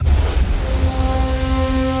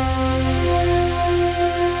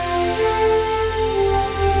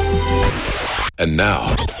now.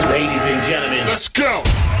 Ladies and gentlemen, Let's go.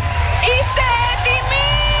 Είστε έτοιμοι?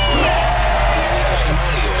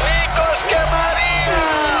 Νίκος και Μαρία.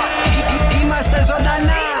 Είμαστε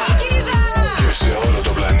ζωντανά. Και σε όλο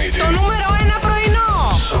το πλανήτη. Το νούμερο 1 πρωινό.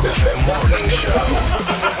 Sok FM Morning Show.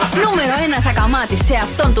 Νούμερο 1 ακαμάτι σε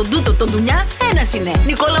αυτόν τον τούτο τον δουλειά, ένας είναι.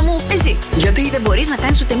 Νικόλα μου, εσύ. Γιατί Δεν μπορείς να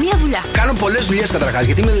κάνεις ούτε μία δουλειά. κάνω πολλές δουλειές καταρχάς,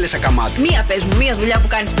 γιατί με λες ακαμάτι. Μία πες μου, μία δουλειά που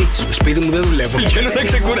κάνεις σπίτι σου. Σπίτι μου δεν δουλεύω. Θέλω να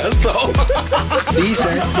ξεκουραστώ. Τι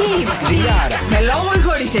είσαι, ζηλιάρα. Με λόγο ή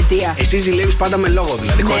χωρίς αιτία? Εσύ ζηλεύεις πάντα με λόγο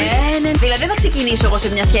δηλαδή. Ναι. Δηλαδή δεν θα ξεκινήσω εγώ σε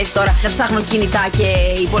μια σχέση τώρα να ψάχνω κινητά και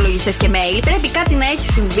υπολογιστές και mail. Πρέπει κάτι να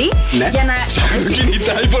έχει συμβεί για να. Ψάχνω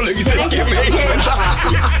κινητά, υπολογιστές και mail.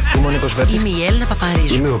 Είμαι ο Νίκος Βέρτης. Είμαι η Έλληνα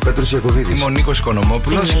Παπαρίζου. Είμαι ο Πέτρος Ιακωβίδης. Είμαι ο Νίκος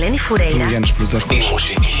Οικονομόπουλος. Είμαι η Ελένη Φουρέιρα. Είμαι ο Γιάννης Πλούταρχος. Η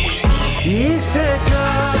μουσική. Είσαι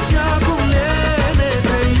κάποια που λένε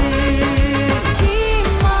τρελή.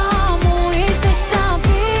 Κύμα μου ήρθε σαν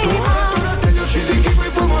βήμα. Τώρα τέλειωσε η δική μου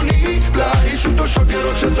υπομονή. Πλάι σου τόσο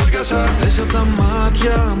καιρό ξεντόριασα. Θες απ' τα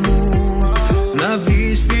μάτια μου να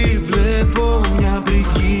δεις τι βλέπω, μια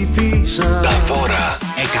πριγκίπισσα. Τα δώρα.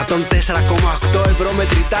 104,8 ευρώ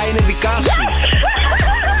μετρητά είναι δικά σου.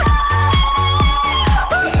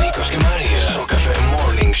 Νίκος και Μαρία. Sok FM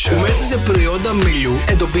Morning Show. Μέσα σε προϊόντα μελιού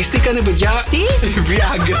εντοπίστηκαν παιδιά. Τι?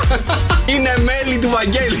 Viagra. Είναι μέλι του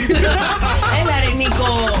Βαγγέλη. Έλα ρε Νίκο.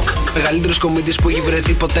 Μεγαλύτερος κομίτης που έχει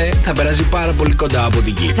βρεθεί ποτέ θα περάσει πάρα πολύ κοντά από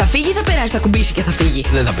την γη. Θα φύγει ή θα περάσει, θα κουμπίσει και θα φύγει?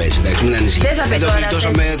 Δεν θα πέσει, εντάξει, μην ανησυχείς. Δεν θα πέσει Εδώ τώρα,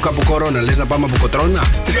 γλιτώσαμε από κορώνα. Λες να πάμε από κοτρώνα.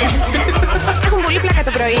 Έχουν πολύ πλάκα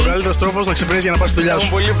το πρωί. Ο καλύτερος τρόπος να ξυπνήσεις για να πας στη δουλειά σου.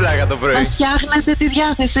 Πολύ πλάκα το πρωί. Φτιάχνετε τη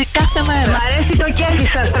διάθεση κάθε μέρα. Μ' αρέσει το κέφι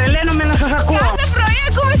σας. Τρελαίνομαι να σας ακούω. Κάθε πρωί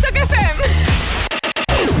ακούμε στο καφέ.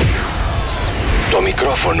 Το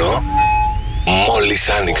μικρόφωνο μόλις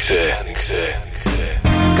άνοιξε.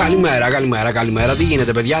 Καλημέρα. Τι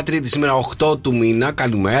γίνεται, παιδιά? Τρίτη σήμερα, 8 του μήνα.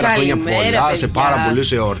 Καλημέρα, χρόνια πολλά. παιδιά. Σε πάρα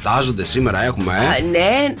πολλούς εορτάζονται σήμερα έχουμε.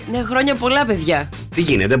 Ναι, χρόνια πολλά, παιδιά. Τι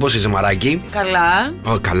γίνεται, πώς είσαι, μαράκι? Καλά.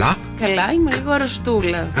 Καλά. Καλά, είμαι λίγο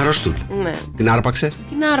αρρωστούλα. Αρρωστούλ. Ναι. Την άρπαξες?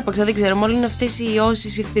 Την άρπαξα, δεν ξέρω. Μόλις είναι αυτές οι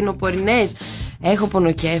ιώσεις οι φθινοπορεινές. Έχω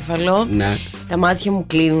πονοκέφαλο. Ναι. Τα μάτια μου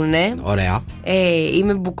κλείνουνε. Ωραία.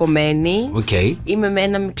 Είμαι μπουκωμένη. Οκ. Είμαι με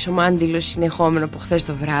ένα μιξομάντιλο συνεχόμενο από χθες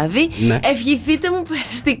το βράδυ. Ναι. Ευχηθείτε μου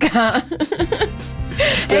περαστικά.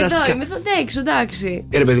 Περαστικά. Εδώ είμαι, θα αντέξω, εντάξει.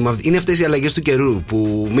 Ρε παιδί μου, είναι αυτές οι αλλαγές του καιρού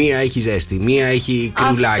που μία έχει ζέστη, μία έχει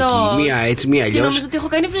κρυουλάκι, Αυτό. μία έτσι, μία Και αλλιώς. νομίζω ότι έχω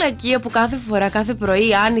κάνει βλακεία που κάθε φορά, κάθε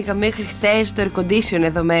πρωί άνοιγα μέχρι χθες το air condition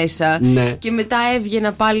εδώ μέσα. Ναι. Και μετά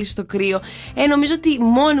έβγαινα πάλι στο κρύο. Νομίζω ότι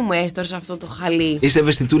μόνη μου έστωσα αυτό το χαλί. Είσαι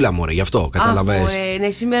ευαισθητούλα, μωρέ, γι' αυτό, καταλαβαίνεις. Ναι,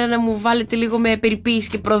 σήμερα να μου βάλετε λίγο με περιποίηση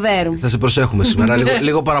και προδέρουν. Θα σε προσέχουμε σήμερα,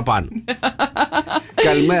 λίγο παραπάνω.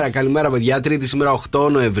 Καλημέρα, παιδιά. Τρίτη σήμερα, 8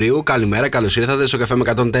 Νοεμβρίου. Καλημέρα, καλώς ήρθατε στο καφέ με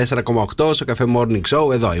 104,8, στο καφέ Morning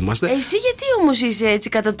Show. Εδώ είμαστε. Εσύ γιατί όμως είσαι έτσι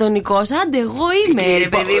κατατονικός? Άντε, εγώ είμαι, ρε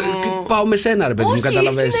παιδί μου. Πάω με σένα, ρε παιδί μου, Όχι,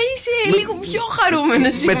 καταλαβαίνεις. εσύ να είσαι λίγο πιο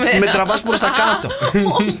χαρούμενος σήμερα. Με τραβάς προς τα κάτω.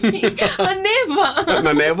 Όχι, ανέβα. Να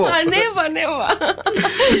ανέβω? Ανέβα.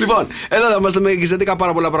 Λοιπόν, εδώ θα είμαστε μέχρι τις 11.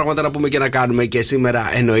 Πάρα πολλά πράγματα να πούμε και να κάνουμε και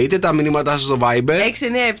σήμερα. Εννοείται τα μηνύματά σας στο Viber.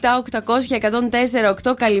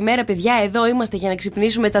 697-800-1048. Καλημέρα, παιδιά. Εδώ είμαστε για να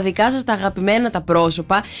ξυπνήσουμε τα δικά σας τα αγαπημένα τα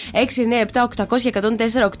πρόσωπα.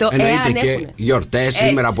 697-800-1048. Εννοείται και γιορτές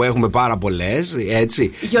σήμερα που έχουμε πάρα πολλές.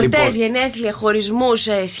 Έτσι. Γιορτές, γενέθλια, χωρισμούς,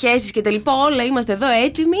 σχέσεις κτλ. Όλα είμαστε εδώ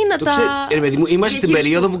έτοιμοι να τα. Ρε παιδί μου, είμαστε στην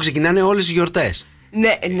περίοδο που ξεκινάνε όλες οι γιορτές.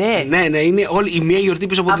 Ναι, είναι όλη η μία γιορτή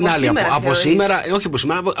πίσω από την άλλη. Από σήμερα, όχι από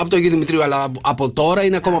σήμερα, από το Αγίου Δημητρίου, αλλά από τώρα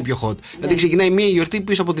είναι ακόμα πιο hot. Δηλαδή ξεκινάει μία γιορτή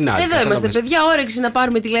πίσω από την άλλη. Εδώ είμαστε, παιδιά. Όρεξη να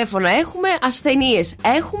πάρουμε τηλέφωνα έχουμε. Ασθενείες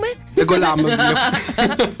έχουμε. Δεν κολλάμε τηλέφωνο.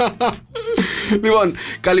 Λοιπόν,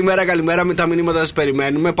 καλημέρα. Με τα μηνύματα σας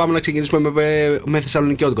περιμένουμε. Πάμε να ξεκινήσουμε με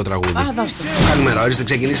θεσσαλονικιώτικο τραγούδι. Δώστε. Καλημέρα, ορίστε,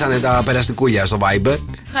 ξεκινήσανε τα περαστικούλια στο Viber.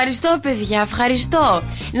 Ευχαριστώ, παιδιά, ευχαριστώ.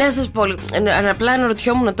 Να σας πω, απλά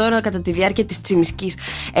αναρωτιόμουν τώρα κατά τη διάρκεια της τσιμισκής.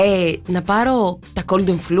 Να πάρω τα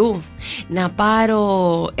Golden Flu, να πάρω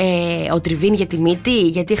οτριβίν για τη μύτη,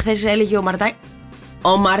 γιατί χθες έλεγε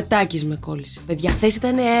ο Μαρτάκης με κόλλησε. Παιδιά, χθες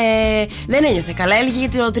ήταν. Δεν ένιωθε καλά, έλεγε για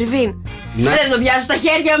την οτριβίν. Ναι. Δεν το πιάσω στα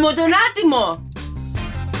χέρια μου τον άτιμο.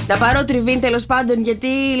 Να πάρω τριβίν τέλος πάντων, γιατί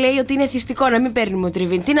λέει ότι είναι θυστικό να μην παίρνουμε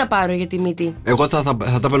τριβίν. Τι να πάρω για τη μύτη? Εγώ θα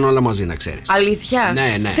τα παίρνω όλα μαζί, να ξέρεις. Αλήθεια?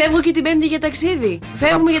 Ναι. Φεύγω και την Πέμπτη για ταξίδι.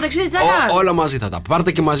 Φεύγουμε για ταξίδι, τι θα κάνω? Όλα μαζί θα τα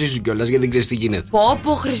πάρτε και μαζί σου κιόλας, γιατί δεν ξέρεις τι γίνεται.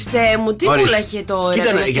 Πω, Χριστέ μου, τι μουλάχε τώρα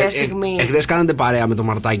τελευταία στιγμή. Εχθές κάνατε παρέα με το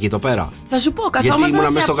Μαρτάκι εδώ πέρα. Θα σου πω, καθόμασταν γιατί ήμουνα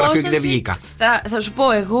σε μέσα στο γραφείο και δεν απόσταση. βγήκα. Θα σου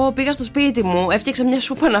πω, εγώ πήγα στο σπίτι μου, έφτιαξα μια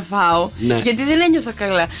σούπα να φάω, γιατί δεν ένιωθα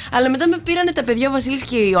καλά. Αλλά μετά με πήρανε τα παιδιά ο Βασίλης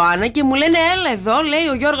και η Ιωάννα και μου λένε, έλα εδώ, λέει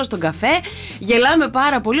ο Γιώργος άλλο στον καφέ, γελάμε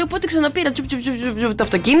πάρα πολύ. Οπότε ξαναπήρα το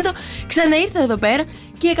αυτοκίνητο, ξαναήρθα εδώ πέρα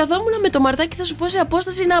και καθόμουν με το Μαρτάκι. Θα σου πω σε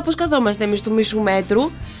απόσταση να πώς καθόμαστε εμείς του μισού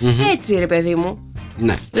μέτρου. Έτσι, ρε παιδί μου.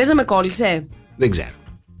 Ναι. Λες να με κόλλησε. Δεν ξέρω.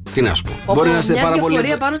 Τι να σου πω. Μπορεί να είστε μια πάρα πολύ.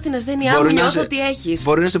 διαφορία πάνω στην ασθένειά μου, νιώθω ότι έχεις.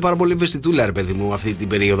 Μπορεί να είστε πάρα πολύ ευαισθητούλα, ρε παιδί μου, αυτή την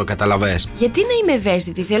περίοδο, καταλαβες. Γιατί να είμαι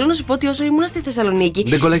ευαίσθητη. Θέλω να σου πω ότι όσο ήμουν στη Θεσσαλονίκη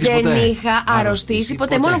δεν είχα αρρωστήσει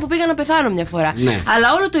ποτέ. Μόνο που πήγα να πεθάνω μια φορά. Ναι.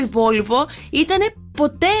 Αλλά όλο το υπόλοιπο ήταν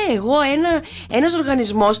ποτέ εγώ ένας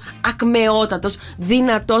οργανισμός ακμεότατος,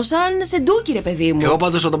 δυνατός σαν σεντούκι, ρε παιδί μου. Εγώ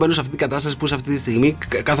πάντως όταν μπαίνω σε αυτή την κατάσταση που είσαι αυτή τη στιγμή,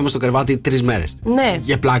 κάθομαι στο κρεβάτι 3 μέρες. Ναι.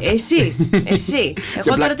 Για πλάκα. Εσύ.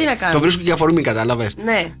 Εγώ τώρα τι να κάνω. Το βρίσκω και αφορμή, κατάλαβες.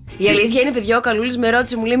 Ναι. Η αλήθεια είναι, παιδιά, ο Καλούλης με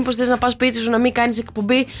ρώτησε, μου λέει μήπως θες να πας σπίτι σου να μην κάνεις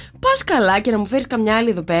εκπομπή. Πας καλά και να μου φέρεις καμιά άλλη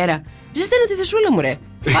εδώ πέρα. Ζεσταίνω τη θεσούλα μου, ρε.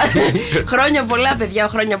 Χρόνια πολλά, παιδιά,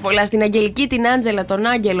 χρόνια πολλά. Στην Αγγελική, την Άντζελα, τον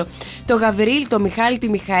Άγγελο, το Γαβρίλ, το Μιχάλη, τη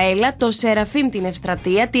Μιχαέλα, το Σεραφείμ, την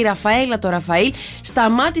Ευστρατεία, τη Ραφαέλα, το Ραφαήλ,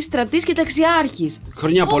 Σταμάτη, Στρατής και Ταξιάρχης.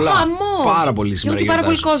 Χρόνια πολλά. Πάρα πολύ σήμερα. Και πάρα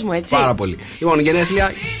πολύ κόσμο, έτσι. Πάρα πολύ. Λοιπόν,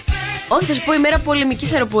 γενέθλια. Όχι, θα σου πω ημέρα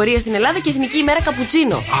πολεμικής αεροπορίας στην Ελλάδα και εθνική ημέρα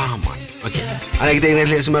καπουτσίνο. Μάλιστα. Okay. Αν έχετε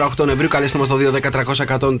γενέθλια σήμερα 8 Νοεμβρίου, καλέστε μας στο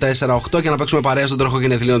 210-300-1048 και να παίξουμε παρέα στον τροχό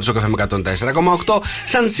γενεθλίων του Sok FM 104,8.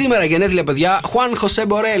 Σαν σήμερα γενέθλια, παιδιά, Χουάν Χωσέ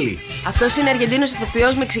Μπορέλη. Αυτός είναι Αργεντίνος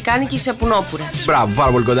ηθοποιός Μεξικάνικης σαπουνόπουρας. Μπράβο,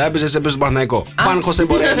 πάρα πολύ κοντά. Έπαιζε στον Παναθηναϊκό. Χουάν Χωσέ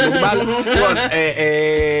Μπορέλη.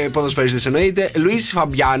 Ποδοσφαιριστής εννοείται. Λουίς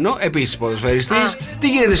Φαμπιάνο, επίσης ποδοσφαιριστής. Τι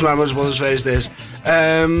γίνεται σήμερα με τους ποδοσφαιριστές?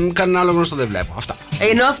 Κανένα άλλο γνωστό δεν βλέπω. Αυτά.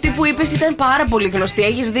 Ενώ αυτή που είπες ήταν πάρα πολύ γνωστή.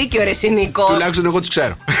 Έχεις δίκιο, ρε Νίκο. Τουλάχιστον εγώ τους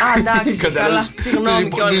ξέρω. Εντάξει, καλά. Συγγνώμη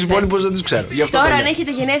κιόλας. Τους υπόλοιπους δεν τους ξέρω. Τώρα, αν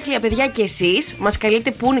έχετε γενέθλια, παιδιά, και εσείς, μας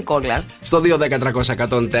καλείτε πού, Νικόλα? Στο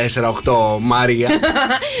 210-300-1048, Μάρια.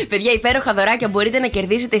 Παιδιά, υπέροχα δωράκια μπορείτε να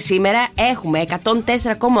κερδίσετε σήμερα. Έχουμε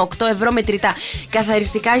 104,8 ευρώ μετρητά.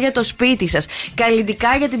 Καθαριστικά για το σπίτι σας.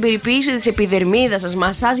 Καλλυντικά για την περιποίηση της επιδερμίδας σας.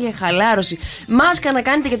 Μασάζ για χαλάρωση. Μάσκα να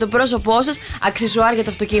κάνετε για το πρόσωπό σας. Αξεσουάρ για το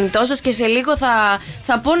αυτοκίνητό σας. Και σε λίγο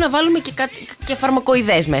θα πω να βάλουμε και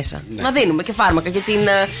φαρμακοειδές μέσα. Ναι. Να δίνουμε και φάρμακα για την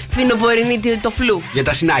φθινοπορεινή, το φλου. Για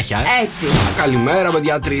τα συνάχια, Έτσι. Καλημέρα,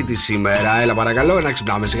 παιδιά, Τρίτη σήμερα. Έλα, παρακαλώ, να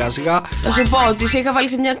ξυπνάμε σιγά-σιγά. Θα σου πω ότι σε είχα βάλει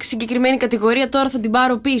σε μια συγκεκριμένη κατηγορία, τώρα θα την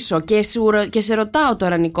πάρω πίσω. Και σε ρωτάω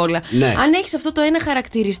τώρα, Νικόλα, ναι. Αν έχεις αυτό το ένα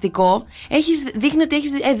χαρακτηριστικό, δείχνει ότι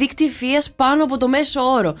έχεις δίκτυο ευφυΐας πάνω από το μέσο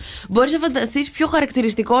όρο. Μπορείς να φανταστείς ποιο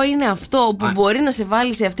χαρακτηριστικό είναι αυτό που μπορεί να σε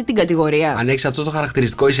βάλει σε αυτή την κατηγορία? Αν έχεις αυτό το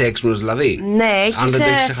χαρακτηριστικό, είσαι έξυπνος δηλαδή. Ναι, έχεις. Αν δεν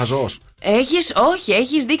έχεις, είσαι χαζός.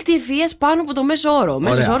 Έχεις δίκτυο ευφυΐας πάνω από το μέσο όρο. Ο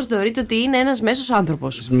μέσος όρος θεωρείται ότι είναι ένας μέσος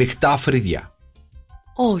άνθρωπος. Σμιχτά φρύδια.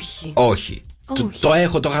 Όχι. Το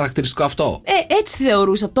έχω το χαρακτηριστικό αυτό. Έτσι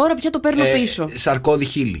θεωρούσα. Τώρα πια το παίρνω πίσω. Σαρκώδη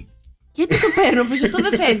χείλη. Γιατί το παίρνω πίσω? Αυτό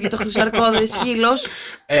δεν φεύγει το σαρκώδη χείλος.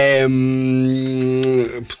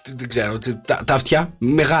 Δεν ξέρω. Τα αυτιά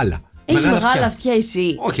μεγάλα. Έχεις μεγάλα αυτιά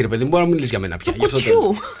εσύ? Όχι, ρε παιδί, μπορεί να μιλήσει για μένα πια. Του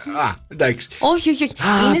κουτιού. Εντάξει. Όχι.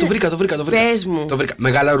 Το βρήκα. Πες μου. Το βρήκα.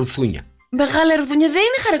 Μεγάλα ρουθούνια. Μεγάλα ρουθούνια δεν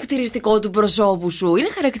είναι χαρακτηριστικό του προσώπου σου. Είναι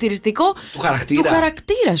χαρακτηριστικό του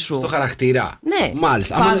χαρακτήρα σου. Στο χαρακτήρα. Ναι.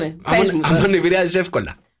 Μάλιστα. Πάμε. Αν τον επηρεάζει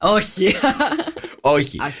εύκολα. Όχι.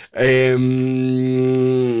 Όχι.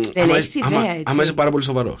 Δεν έχεις ιδέα, έτσι. Άμα είσαι πάρα πολύ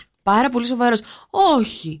σοβαρός. Πάρα πολύ σοβαρός.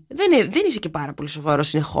 Όχι. Δεν είσαι και πάρα πολύ σοβαρός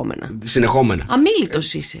συνεχόμενα.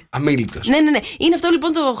 Αμίλητος είσαι. Αμίλητος. Ναι. Είναι αυτό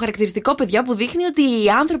λοιπόν το χαρακτηριστικό, παιδιά, που δείχνει ότι οι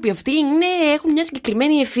άνθρωποι αυτοί έχουν μια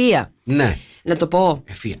συγκεκριμένη ευφυΐα. Ναι. Να το πω.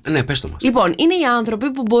 Ευφυΐα. Ναι, πες το μας. Λοιπόν, είναι οι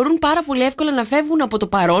άνθρωποι που μπορούν πάρα πολύ εύκολα να φεύγουν από το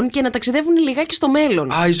παρόν και να ταξιδεύουν λιγάκι στο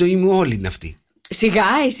μέλλον. Η ζωή μου όλη είναι αυτή. Σιγά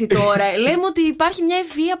εσύ τώρα. Λέμε ότι υπάρχει μια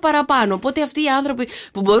ευφυΐα παραπάνω. Οπότε αυτοί οι άνθρωποι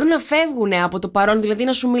που μπορούν να φεύγουν από το παρόν, δηλαδή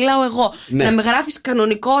να σου μιλάω εγώ, να με γράφεις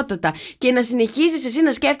κανονικότατα και να συνεχίζεις εσύ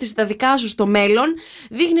να σκέφτεσαι τα δικά σου στο μέλλον,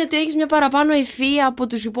 δείχνει ότι έχεις μια παραπάνω ευφυΐα από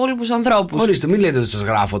τους υπόλοιπους ανθρώπους. Ορίστε, μην λέτε ότι σας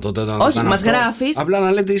γράφω τότε. Όχι, μας γράφεις. Απλά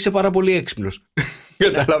να λέτε είσαι πάρα πολύ έξυπνος.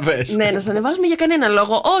 Καταλαβες. Ναι, να σε ανεβάζουμε για κανένα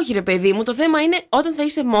λόγο. Όχι, ρε παιδί μου, το θέμα είναι όταν θα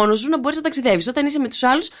είσαι μόνος σου να μπορείς να ταξιδεύεις. Όταν είσαι με τους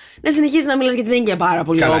άλλους να συνεχίζεις να μιλάς, γιατί δεν είναι και πάρα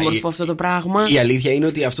πολύ όμορφο αυτό το πράγμα. Η αλήθεια είναι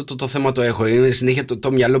ότι αυτό το θέμα το έχω. Είναι συνέχεια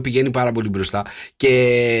το μυαλό πηγαίνει πάρα πολύ μπροστά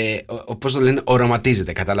και πώς το λένε,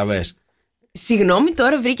 οραματίζεται, καταλαβες. Συγγνώμη,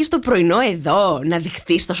 τώρα βρήκες το πρωινό εδώ να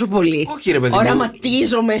δειχτείς τόσο πολύ. Όχι, ρε παιδί.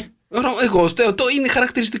 Οραματίζομαι. Εγώ το είναι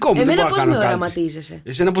χαρακτηριστικό μου. Εμένα δεν μπορώ πώς να κάνω με οραματίζεσαι?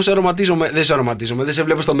 Εσένα πώς οραματίζομαι? Δεν σε οραματίζομαι, δεν σε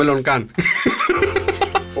βλέπω στο μέλλον καν.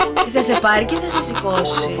 Θα σε πάρει και θα σε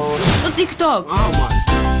σηκώσει. Το TikTok.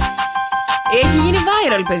 Μάλιστα. Έχει γίνει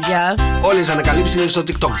viral, παιδιά. Όλες τις ανακαλύψεις στο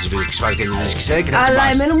TikTok τις βρίσκεις. Αλλά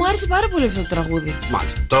εμένα μου άρεσε πάρα πολύ αυτό το τραγούδι.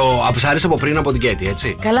 Μάλιστα. Το σ' άρεσε από πριν από την Κέτη,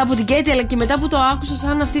 έτσι. Καλά, από την Κέτη, αλλά και μετά που το άκουσα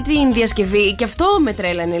σαν αυτή την διασκευή. Και αυτό με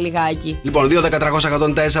τρέλανε λιγάκι. Λοιπόν,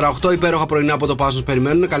 2-10-300-104-8 υπέροχα πρωινά από το Πάσος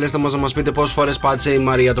περιμένουν. Καλέστε μας να μας πείτε πόσες φορές πάτησε η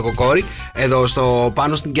Μαρία το κοκόρι. Εδώ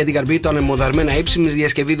πάνω στην Κέτη Καρμπή, το ανεμοδαρμένα ύψη,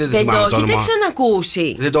 διασκευή δεν θυμάμαι το όνομα. Δεν το έχετε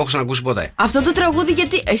ξανακούσει. Δεν το έχω ξανακούσει ποτέ. Αυτό το τραγούδι,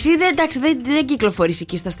 γιατί εσύ δεν κυκλοφορείς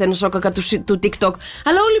εκεί στα στενοσόκακα του TikTok,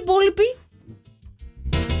 αλλά όλοι οι υπόλοιποι.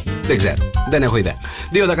 Δεν ξέρω, δεν έχω ιδέα.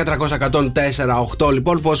 2-10-300-104-8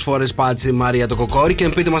 λοιπόν, πόσες φορές πάτησε η Μαρία το κοκόρι και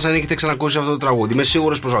πείτε μας αν έχετε ξανακούσει αυτό το τραγούδι. Είμαι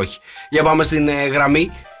σίγουρος πως όχι. Για πάμε στην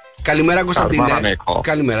γραμμή. Καλημέρα, Κωνσταντίνε.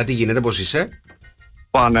 Καλημέρα, τι γίνεται, πώς είσαι?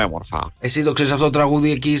 Πανέμορφα. Εσύ το ξέρεις αυτό το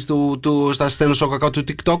τραγούδι εκεί στα στενοσόκακα του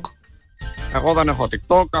TikTok? Εγώ δεν έχω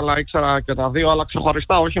TikTok, αλλά ήξερα και τα δύο, αλλά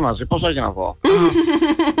ξεχωριστά, όχι μαζί. Πώς έγινε αυτό?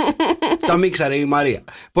 Τα μίξαρε η Μαρία.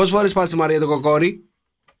 Πόσες φορές πάτησε η Μαρία το κοκόρι?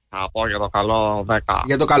 Θα πω για το καλό 10.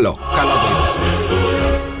 Για το καλό. Καλά το είπες.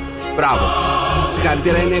 Μπράβο.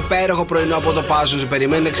 Συγχαρητήρια, είναι υπέροχο πρωινό από το Πάσο. Σε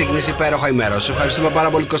περιμένει να ξεκινήσει υπέροχα η μέρα. Σε ευχαριστούμε πάρα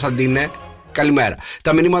πολύ, Κωνσταντίνε. Καλημέρα.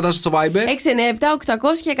 Τα μηνύματα στο Viber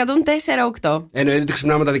 697-800-1048. Εννοείται ότι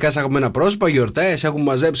ξυπνάμε τα δικά σας αγαπημένα πρόσωπα, γιορτές. Έχουμε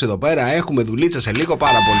μαζέψει εδώ πέρα. Έχουμε δουλίτσα σε λίγο,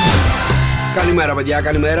 πάρα πολύ. Καλημέρα, παιδιά,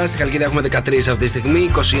 καλημέρα. Στη Χαλκίδα έχουμε 13 αυτή τη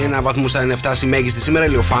στιγμή. 21 βαθμούς θα είναι φτάσει η μέγιστη σήμερα.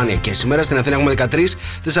 Ηλιοφάνεια και σήμερα. Στην Αθήνα έχουμε 13.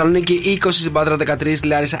 Θεσσαλονίκη 20. Στην Πάτρα 13. Στη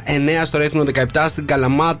Λάρισα 9. Στο Ρέθμινο 17. Στην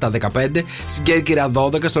Καλαμάτα 15. Στην Κέρκυρα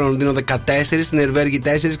 12. Στο Λονδίνο 14. Στην Ερβέργη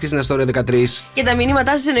 4. Και στην Αστόρια 13. Και τα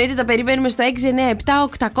μηνύματά σας εννοείται τα περιμένουμε στο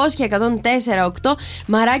 697-800-1048.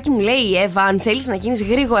 Μαράκι μου, λέει η Εύα, αν θέλεις να γίνεις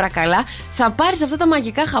γρήγορα καλά, θα πάρεις αυτά τα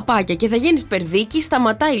μαγικά χαπάκια και θα γίνεις περδίκη.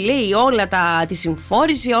 Σταματάει, λέει, όλα τη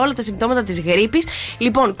συμφόρηση, όλα τα συμπτώματα της γρίπης.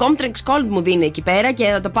 Λοιπόν, Comtrex Cold μου δίνει εκεί πέρα και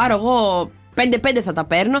θα το πάρω εγώ. 5-5 θα τα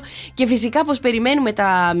παίρνω. Και φυσικά πως περιμένουμε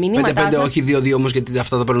τα μηνύματά σας. 5-5, όχι 2-2 όμως, γιατί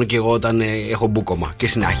αυτά τα παίρνω και εγώ όταν έχω μπούκομα και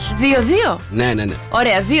συνάχη. 2-2. Ναι.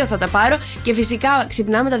 Ωραία, 2 θα τα πάρω. Και φυσικά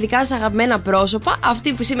ξυπνάμε τα δικά σας αγαπημένα πρόσωπα.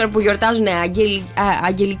 Αυτοί που σήμερα που γιορτάζουν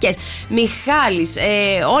αγγελικές, Μιχάλης,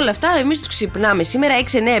 όλα αυτά εμείς τους ξυπνάμε σήμερα.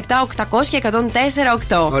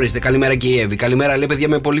 697-800-1048. Ορίστε, καλημέρα και η Εύη. Καλημέρα, λέει, παιδιά,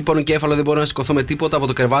 με πολύ πόνο και έφαλο δεν μπορώ να σηκωθώ με τίποτα από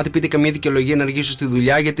το κρεβάτι. Πείτε καμία δικαιολογία να αργήσω στη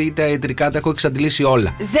δουλειά, γιατί τα ιατρικά τα έχω εξαντλήσει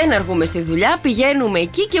όλα. Δεν αργούμε στη δουλειά. Πηγαίνουμε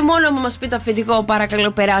εκεί και μόνο άμα μας πείτε αφεντικό,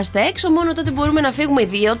 παρακαλώ περάστε έξω, μόνο τότε μπορούμε να φύγουμε,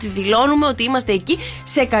 διότι δηλώνουμε ότι είμαστε εκεί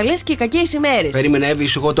σε καλές και κακές ημέρες. Περίμενε, Εύη,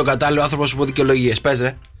 σου εγώ τον κατάλληλο άνθρωπο σου πω δικαιολογίες. Πες,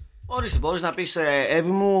 ρε. Ορίστε, μπορείς να πεις,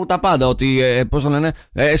 Εύη μου, τα πάντα. Ότι, πώς το λένε,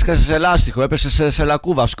 έσκασε σε λάστιχο, έπεσε σε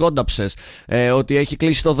λακκούβα, σκόνταψες. Ότι έχει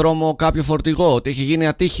κλείσει το δρόμο κάποιο φορτηγό, ότι έχει γίνει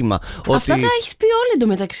άτυχημα. Αυτά τα έχεις πει όλα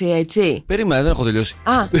εντωμεταξύ, έτσι. Περίμενε, δεν έχω τελειώσει.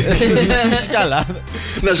 Καλά.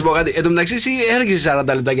 Να σου πω κάτι. Εντωμεταξύ, εσύ έργησες 40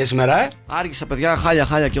 λεπτάκια σήμερα, Άργησα, παιδιά,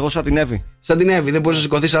 χάλια, κι εγώ σαν την Εύη. Σαν την Εύη, δεν μπορείς να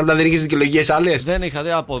σηκωθείς, αλλά δεν είχες δικαιολογίες άλλες. Δεν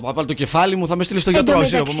είχα, από το κεφάλι μου θα με στείλει στο γιατρό.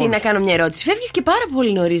 Εντωμεταξύ, να κάνω μια ερώτηση. Φεύγεις και πάρα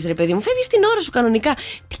πολύ νωρίς, ρε παιδί μου. Φεύγεις την ώρα σου κανονικά.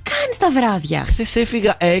 Τι κάνεις τα βράδια? Χθες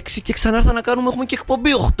έφυγα 6 και ξανά ήρθα να κάνουμε. Έχουμε και εκπομπή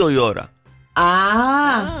 8 η ώρα.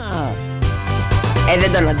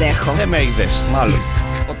 Δεν τον αντέχω. Δεν με είδες, μάλλον.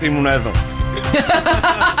 Ότι ήμουν εδώ.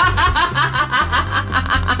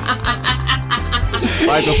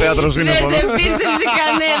 Πάει το θέατρο σου, είναι δεν σε πίστεψε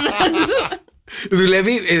κανένας.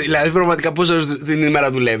 Δουλεύει, δηλαδή πραγματικά πόσο την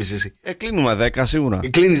ημέρα δουλεύεις εσύ? Κλείνουμε 10 σίγουρα.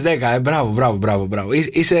 Κλείνεις 10, μπράβο.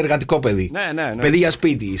 Είσαι εργατικό παιδί. Ναι. Παιδί για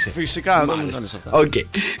σπίτι είσαι. Φυσικά, δεν μου κάνεις αυτά. Okay.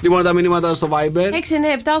 Λοιπόν, τα μηνύματα στο Viber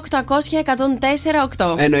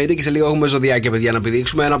 697-800-1048. Εννοείται, και σε λίγο έχουμε ζωδιάκια, παιδιά, να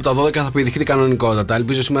πηδήξουμε. Ένα από τα 12 θα πηδηχθεί κανονικότατα.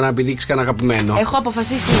 Ελπίζω σήμερα να πηδήξεις κανένα αγαπημένο. Έχω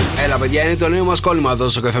αποφασίσει. Έλα, παιδιά, είναι το νέο μας κόλλημα εδώ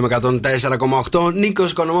στο FM 104,8.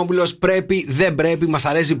 Νίκος Οικονομόπουλος, πρέπει, δεν πρέπει. Μας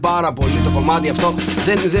αρέσει πάρα πολύ το κομμάτι αυτό.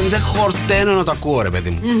 Δεν χορταίνω να το ακούω, ρε παιδί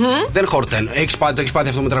μου. Δεν χορταίνω. Το έχεις πάθει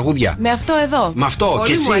αυτό με τραγούδια? Με αυτό εδώ. Με αυτό πολύ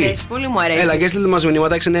και εσύ. Μου αρέσει, πολύ μου αρέσει. Έλα, και στείλτε μας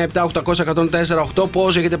μηνύματα 697-800-1048.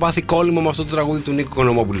 Πώς έχετε πάθει κόλλημα με αυτό το τραγούδι του Νίκου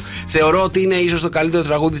Οικονομόπουλου? Θεωρώ ότι είναι ίσως το καλύτερο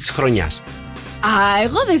τραγούδι της χρονιάς.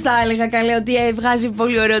 Εγώ δεν θα έλεγα, καλέ, ότι βγάζει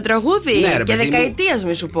πολύ ωραίο τραγούδι. Ναι, και δεκαετίας,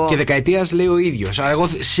 μη σου πω. Και δεκαετίας, λέει ο ίδιος. Αλλά εγώ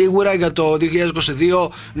σίγουρα για το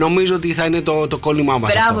 2022 νομίζω ότι θα είναι το κόλλημά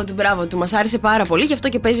μας. Μπράβο του. Μας άρεσε πάρα πολύ, γι' αυτό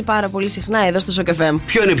και παίζει πάρα πολύ συχνά εδώ στο Sok FM.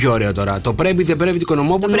 Ποιο είναι πιο ωραίο τώρα? Το πρέπει δεν πρέπει του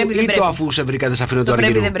Οικονομόπουλου ή το αφού σε βρήκα δεν σε αφήνω το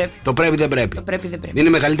αργυρού? Το πρέπει δεν πρέπει. Είναι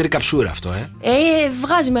μεγαλύτερη καψούρα αυτό,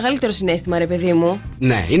 Βγάζει μεγαλύτερο συναίσθημα, ρε παιδί μου.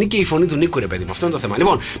 Ναι, είναι και η φωνή του Νίκου, ρε παιδί μου. Αυτό είναι το θέμα.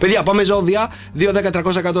 Λοιπόν, παιδιά, πάμε ζώδια.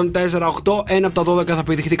 2-10-300-104-8. Ένα από τα 12 θα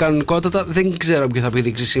πηδηχτεί κανονικότατα. Δεν ξέρω ποιο θα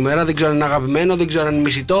πηδήξει σήμερα. Δεν ξέρω αν είναι αγαπημένο, δεν ξέρω αν είναι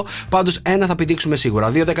μισητό. Πάντως ένα θα πηδήξουμε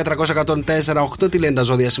σίγουρα. 2-10-300-104-8. Τι λένε τα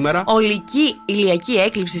ζώδια σήμερα? Ολική ηλιακή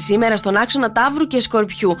έκλειψη σήμερα στον άξονα Ταύρου και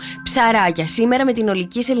Σκορπιού. Ψαράκια, σήμερα με την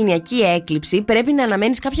ολική σεληνιακή έκλειψη πρέπει να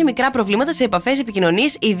αναμένεις κάποια μικρά προβλήματα σε επαφές,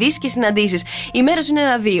 επικοινωνίες, ειδήσεις και συναντήσεις. Η μέρα σου είναι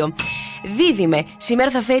 1-2. Δίδυμε,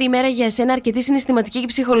 σήμερα θα φέρει η μέρα για εσένα αρκετή συναισθηματική και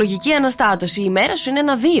ψυχολογική αναστάτωση. Η μέρα σου είναι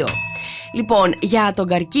 1-2. Λοιπόν, για τον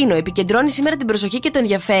καρκίνο, επικεντρώνει σήμερα την προσοχή και το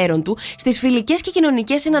ενδιαφέρον του στις φιλικές και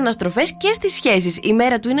κοινωνικές συναναστροφές και στις σχέσεις. Η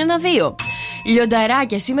μέρα του είναι 1-2.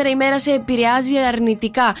 Λιονταράκια, σήμερα η μέρα σε επηρεάζει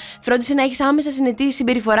αρνητικά. Φρόντισε να έχεις άμεσα συνετή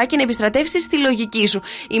συμπεριφορά και να επιστρατεύσεις τη λογική σου.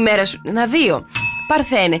 Η μέρα σου είναι 1-2.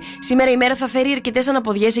 Παρθένε, σήμερα η μέρα θα φέρει αρκετές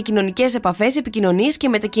αναποδιές σε κοινωνικές επαφές, επικοινωνίες και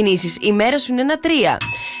μετακινήσεις. Η μέρα σου είναι 1-3.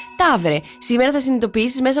 Ταύρε, σήμερα θα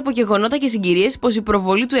συνειδητοποιήσεις μέσα από γεγονότα και συγκυρίες πως η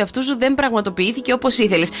προβολή του εαυτού σου δεν πραγματοποιήθηκε όπως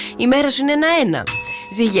ήθελες. Η μέρα σου είναι 1-1.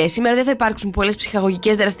 Ζυγέ, σήμερα δεν θα υπάρξουν πολλές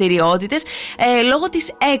ψυχαγωγικές δραστηριότητες λόγω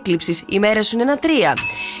της έκλειψης. Η μέρα σου είναι 1-3.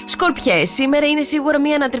 Σκορπιέ, σήμερα είναι σίγουρα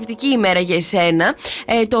μια ανατρεπτική ημέρα για εσένα.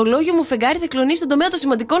 Το ολόγιο μου φεγγάρι θα κλονίσει στον τομέα των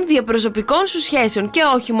σημαντικών διαπροσωπικών σου σχέσεων. Και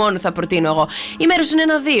όχι μόνο, θα προτείνω εγώ. Η μέρα σου είναι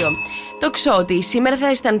 1-2. Το Ξώτη, σήμερα θα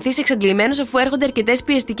αισθανθείς εξαντλημένος αφού έρχονται αρκετές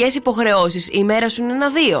πιεστικές υποχρεώσεις. Η μέρα σου είναι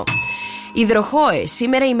 1-2. Υδροχόε,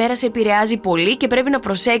 σήμερα η μέρα σε επηρεάζει πολύ και πρέπει να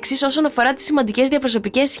προσέξεις όσον αφορά τις σημαντικές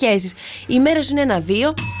διαπροσωπικές σχέσεις. Η μέρα σου είναι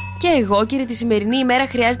 1-2. Και εγώ, κύριε, τη σημερινή ημέρα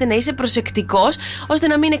χρειάζεται να είσαι προσεκτικός ώστε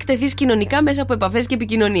να μην εκτεθείς κοινωνικά μέσα από επαφές και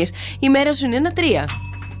επικοινωνίες. Η μέρα σου είναι 1-3.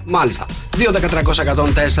 Μάλιστα.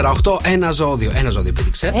 2-10-300-104-8. Ένα ζώδιο. Ένα ζώδιο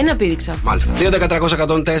πήδηξε. Ένα πήδηξα. Μάλιστα.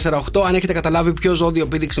 2-10-300-104-8. Αν έχετε καταλάβει ποιο ζώδιο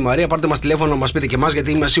πήδηξε η Μαρία, πάρτε μας τηλέφωνο να μας πείτε και εμάς,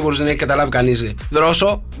 γιατί είμαι σίγουρος δεν έχει καταλάβει κανείς.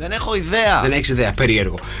 Δρόσο. Δεν έχω ιδέα. Δεν έχεις ιδέα.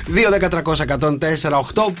 Περίεργο.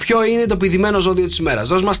 2-10-300-104-8. Ποιο είναι το πηδημένο ζώδιο της ημέρας?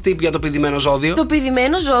 Δώσ' μας tip για το πηδημένο ζώδιο. Το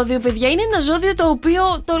πηδημένο ζώδιο, παιδιά, είναι ένα ζώδιο το οποίο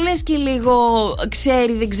το λες και λίγο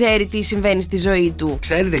ξέρει, δεν ξέρει τι συμβαίνει στη ζωή του.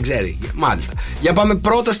 Ξέρει, δεν ξέρει. Μάλιστα. Για πάμε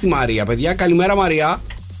πρώτα στη Μαρία, παιδιά. Καλημέρα, Μαρία.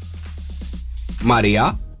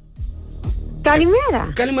 Μαρία.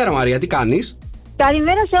 Καλημέρα. Καλημέρα, Μαρία, τι κάνεις?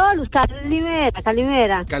 Καλημέρα σε όλους.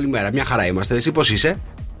 Καλημέρα. Καλημέρα, μια χαρά είμαστε. Εσύ πώς είσαι?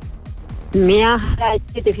 Μια χαρά,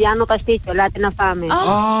 τη φτιάνω παστίτσιο, ελάτε να πάμε.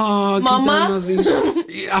 Κοίτα να δεις.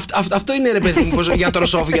 Αυτό είναι, ρε παιδί μου,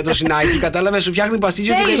 γιατροσόφι για το συνάχη. Κατάλαβες, σου φτιάχνει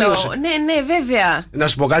παστίτσιο και τελείωσε. Ναι, βέβαια. Να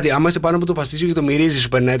σου πω κάτι, άμα είσαι πάνω από το παστίτσιο και το μυρίζει, σου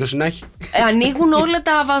περνάει το συνάχη. Ανοίγουν όλα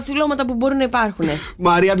τα βαθουλώματα που μπορούν να υπάρχουν.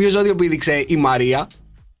 Μαρία, ποιο ζώδιο πήδηξε η Μαρία?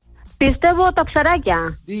 Πιστεύω τα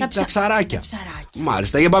ψαράκια. Τα ψαράκια.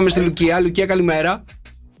 Μάλιστα, για πάμε στη Λουκία. Λουκία, καλημέρα.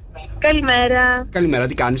 Καλημέρα. Καλημέρα,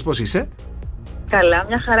 τι κάνεις, πώς είσαι? Καλά,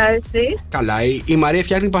 μια χαρά, εσείς? Καλά, η Μαρία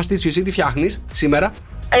φτιάχνει παστίτσιο, εσύ τι φτιάχνεις σήμερα?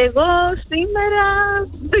 Εγώ σήμερα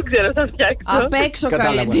δεν ξέρω θα φτιάξω. Απ' έξω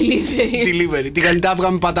καλέ, delivery.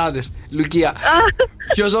 Τηγανιτά με πατάτες. Λουκία,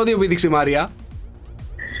 ποιο ζώδιο πήδηξε η Μαρία?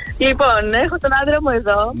 Λοιπόν, έχω τον άντρα μου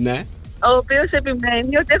εδώ. Ναι. Ο οποίος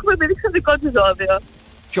επιμένει ότι έχουμε επιδείξει το δικό του ζώδιο.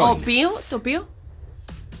 Το οποίο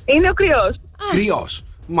είναι ο κρυός. Κρυός,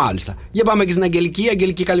 μάλιστα. Για πάμε και στην Αγγελική.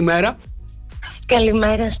 Αγγελική, καλημέρα.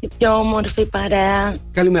 Καλημέρα στη πιο όμορφη παρέα.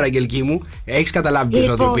 Καλημέρα, Αγγελική μου. Έχεις καταλάβει ποιο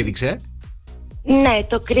ζώδιο πήδηξε? Ναι,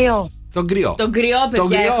 το κρυό. Τον κρυό. Τον κρυό,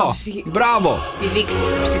 παιδιά. Μπράβο. Πηδήξει,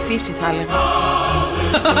 ψηφίσει θα έλεγα.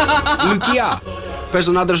 Λουκία, πες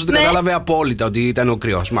τον άντρα σου ότι κατάλαβε απόλυτα ότι ήταν ο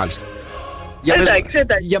κρυός, μάλιστα.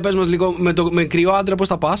 Για πες μας λίγο, με κρυό άντρα πώς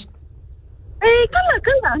θα πας?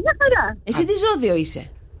 Καλά, μια χαρά. Εσύ τι ζώδιο είσαι?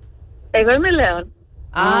 Εγώ είμαι Λέων.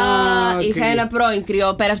 Είχα ένα πρώην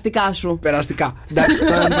κρυό, περαστικά σου. Περαστικά. Εντάξει,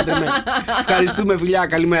 τώρα είναι πατρεμένο. Ευχαριστούμε, φιλιά,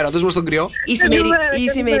 καλημέρα. Δώσ' μας τον κρυό. Η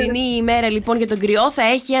σημερινή ημέρα λοιπόν για τον κρυό θα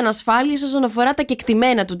έχει ανασφάλειες όσον αφορά τα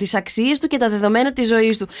κεκτημένα του, τις αξίες του και τα δεδομένα της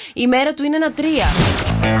ζωής του. Η μέρα του είναι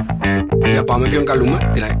 1-3. Για πάμε, ποιον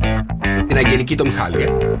καλούμε? Την Αγγελική, το Μιχάλη.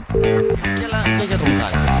 Και για το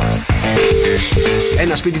Μιχάλη.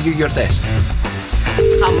 Ένα σπίτι, δύο γιορτές.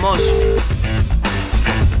 Χαμός.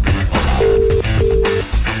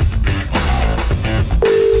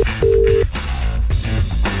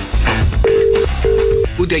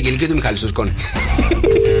 Ούτε η Αγγελική ούτε ο Μιχάλης στο σκόνη.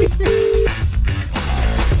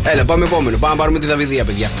 Έλα, πάμε επόμενο. Πάμε να πάρουμε τη Δαβιδία,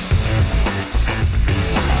 παιδιά.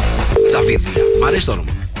 Δαβιδία, μ' αρέσει το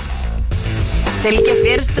όνομα. Θέλει και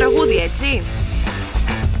αφιέρωση τραγούδι, έτσι?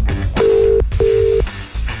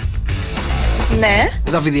 Ναι.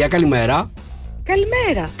 Δαβιδία, καλημέρα.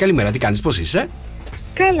 Καλημέρα. Καλημέρα, τι κάνεις, πώς είσαι?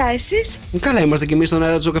 Καλά, εσείς? Καλά, είμαστε κι εμείς στον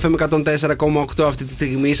αέρα του Sok FM 104,8 αυτή τη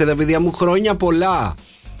στιγμή. Σε Δαβιδία μου, χρόνια πολλά.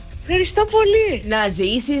 Ευχαριστώ πολύ. Να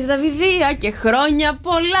ζήσεις, Δαβιδία, και χρόνια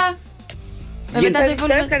πολλά.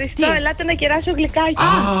 Ευχαριστώ. Ελάτε να κεράσω γλυκάκι.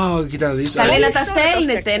 Κοίτα να δεις. Καλέ,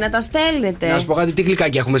 να τα στέλνετε. Να σου πω κάτι, τι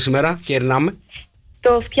γλυκάκι έχουμε σήμερα και ερνάμε?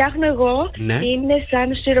 Το φτιάχνω εγώ. Ναι. Είναι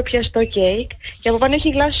σαν σιροπιαστό κέικ και από πάνω έχει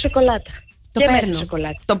γλάσο σοκολάτα.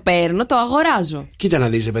 Το παίρνω, το αγοράζω. Κοίτα να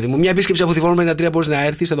δεις, παιδί μου. Μια επίσκεψη από τη Βόλμα 93 μπορεί να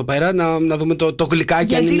έρθει εδώ πέρα να δούμε το γλυκάκι.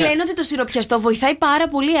 Γιατί λένε ότι το σιροπιαστό βοηθάει πάρα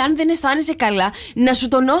πολύ, αν δεν αισθάνεσαι καλά, να σου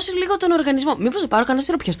τονώσει λίγο τον οργανισμό. Μήπως πάρω κανένα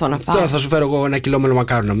σιροπιαστό να φάω. Τώρα θα σου φέρω εγώ 1 κιλό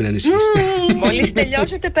μελομακάρονα, μην ανησυχείς. Μόλις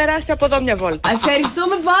τελειώσετε, περάστε από εδώ μια βόλτα.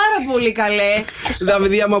 Ευχαριστούμε πάρα πολύ, καλέ.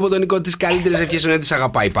 Δαβιδία μου από τον Νικό, τις καλύτερες ευχές, ότι της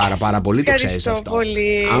αγαπάει πάρα πολύ, το ξέρεις αυτό.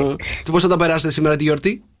 Πολύ. Και πώς θα τα περάσετε σήμερα τη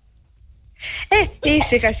γιορτή?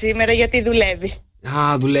 Ήσυχα σήμερα γιατί δουλεύει.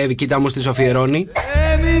 Δουλεύει, κοίτα όμως τι σου αφιερώνει.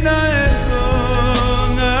 Έμεινα εδώ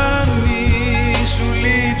να μη σου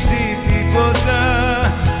λείψει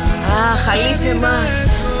τίποτα. Χαλίσε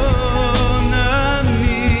εμάς.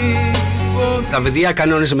 Δαβιδία,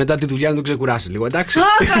 κανόνισε μετά τη δουλειά να τον ξεκουράσει λίγο, εντάξει.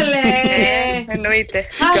 Καλέ. Εννοείται.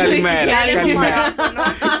 Καλημέρα.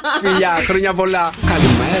 Φιλιά, χρόνια πολλά.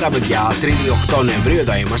 Καλημέρα, παιδιά. 3η 8 Νοεμβρίου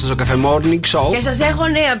εδώ είμαστε στο Cafe Morning Show. Και σας έχω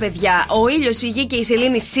νέα, παιδιά. Ο ήλιος, η γη και η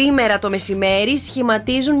σελήνη σήμερα το μεσημέρι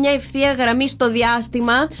σχηματίζουν μια ευθεία γραμμή στο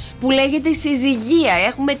διάστημα που λέγεται συζυγία.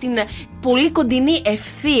 Έχουμε την πολύ κοντινή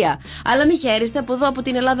ευθεία. Αλλά μην χαίρεστε, από εδώ από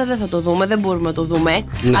την Ελλάδα δεν θα το δούμε, δεν μπορούμε να το δούμε.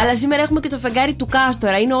 Ναι. Αλλά σήμερα έχουμε και το φεγγάρι του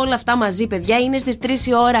Κάστορα. Είναι όλα αυτά μαζί, παιδιά. Είναι στις 3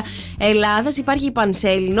 η ώρα Ελλάδας. Υπάρχει η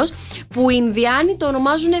Πανσέλινος που οι Ινδιάνοι το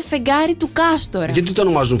ονομάζουν φεγγάρι του Κάστορα. Γιατί το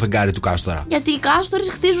ονομάζουν φεγγάρι του Κάστορα? Γιατί οι Κάστορες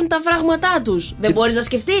χτίζουν τα φράγματά τους. Δεν μπορείς να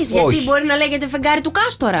σκεφτείς γιατί μπορεί να λέγεται φεγγάρι του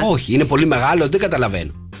Κάστορα. Όχι, είναι πολύ μεγάλο, δεν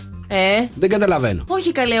καταλαβαίνω. Δεν καταλαβαίνω.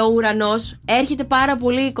 Όχι, καλέ, ο ουρανός έρχεται πάρα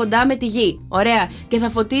πολύ κοντά με τη γη. Ωραία. Και θα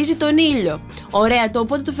φωτίζει τον ήλιο. Ωραία.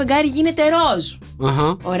 Οπότε το φεγγάρι γίνεται ροζ.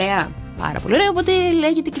 Ωραία. Πάρα πολύ ωραία. Οπότε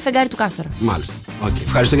λέγεται και φεγγάρι του Κάστορα. Μάλιστα. Okay.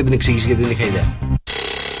 Ευχαριστώ για την εξήγηση, γιατί δεν είχα ιδέα.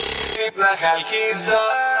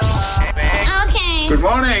 Good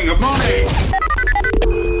morning.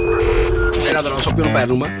 Έλα τώρα, όσο ποιον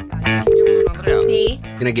παίρνουμε? Τι?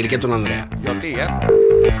 Την Αγγελική από τον Ανδρέα. Γιατί,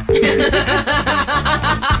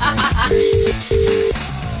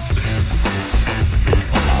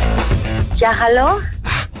 Γεια, χαλό.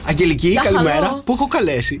 Αγγελική, καλημέρα. Πού έχω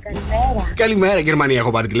καλέσει? Καλημέρα, Γερμανία,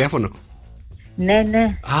 έχω πάρει τηλέφωνο. Ναι.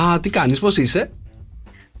 Τι κάνεις, πώς είσαι?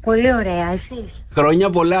 Πολύ ωραία, εσείς? Χρόνια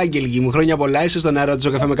πολλά, Αγγελική μου, χρόνια πολλά. Είσαι στον αέρα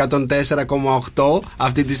του Sok FM με 104,8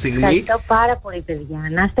 αυτή τη στιγμή. Ευχαριστώ πάρα πολύ, παιδιά.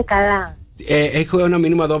 Να είστε καλά. Έχω ένα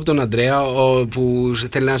μήνυμα εδώ από τον Ανδρέα που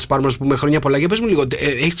θέλει να σας πάρουμε, να σου πούμε χρόνια πολλά. Για πες μου λίγο,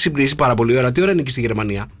 έχει ξυπνήσει πάρα πολύ ώρα. Τι ώρα είναι εκεί στη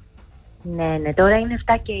Γερμανία? Ναι, τώρα είναι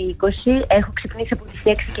 7 και 20. Έχω ξυπνήσει από τις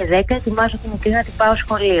 6 και 10. Ετοιμάζω τη μικρή να την πάω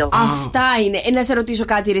σχολείο. Αυτά είναι. Να σε ρωτήσω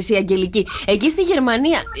κάτι, ρε εσύ, Αγγελική. Εκεί στη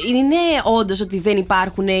Γερμανία είναι όντως ότι δεν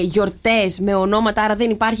υπάρχουν γιορτές με ονόματα, άρα δεν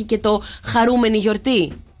υπάρχει και το χαρούμενη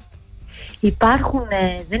γιορτή?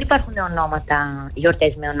 Δεν υπάρχουν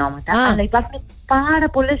γιορτές με ονόματα, αλλά υπάρχουν πάρα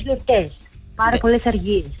πολλές γιορτές. Πάρα πολλές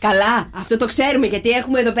αργίες. Καλά, αυτό το ξέρουμε, γιατί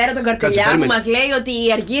έχουμε εδώ πέρα τον Καρτελιά που μας λέει ότι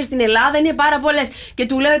οι αργίες στην Ελλάδα είναι πάρα πολλές. Και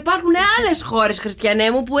του λέω, υπάρχουν άλλες χώρες,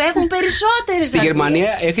 χριστιανέ μου, που έχουν περισσότερες. Στη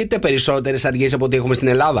Γερμανία έχετε περισσότερες αργίες από ό,τι έχουμε στην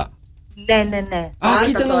Ελλάδα? Ναι.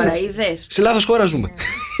 Κοίτα τώρα, είδες. Σε λάθος χώρα ζούμε.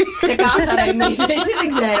 Ξεκάθαρα εμείς, εσύ δεν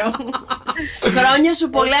ξέρω. Χρόνια σου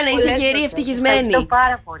πολλά, να είσαι γερή, ευτυχισμένη. Ευχαριστώ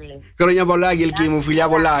πάρα πολύ. Χρόνια πολλά, Αγγελική μου, φιλιά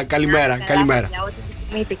πολλά. Καλημέρα.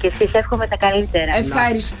 Και εσείς, εύχομαι τα καλύτερα.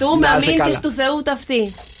 Ευχαριστούμε, αμήνθες του Θεού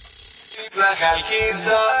ταυτή.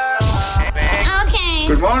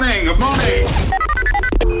 Good morning.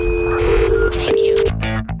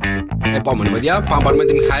 Επόμενη, παιδιά, πάμε πάρουμε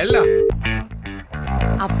τη Μιχαέλα.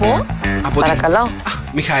 Παρακαλώ.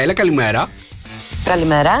 Μιχαέλα, καλημέρα.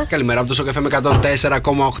 Καλημέρα από το Sok FM με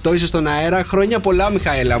 104,8. Είσαι στον αέρα. Χρόνια πολλά,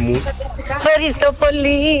 Μιχαέλα μου. Ευχαριστώ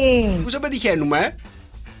πολύ. Πού σε πετυχαίνουμε?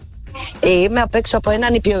 Είμαι απ' έξω από ένα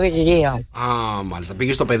νηπιαγωγείο. Μάλιστα.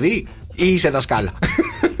 Πήγες στο παιδί ή είσαι δασκάλα?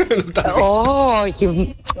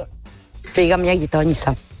 Όχι. Πήγα μια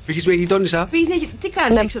γειτόνισσα. Πήγες μια γειτόνισσα? Τι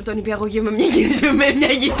κάνει έξω από τον νηπιαγωγείο με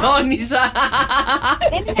μια γειτόνισσα?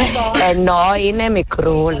 Ενώ είναι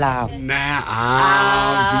μικρούλα. Ναι,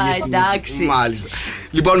 εντάξει. Μάλιστα.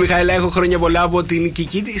 Λοιπόν, Μιχαέλα, έχω χρόνια πολλά από την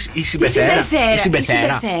Κική της η Συμπεθέρα.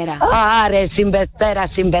 Άρε, Συμπεθέρα,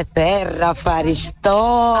 ευχαριστώ.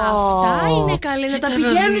 Αυτά είναι καλή, να τα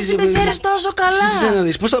πηγαίνουν οι Συμπεθέρες τόσο καλά. Να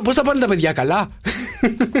δεις, πώς τα πάνε τα παιδιά, καλά?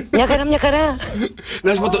 Μια χαρά.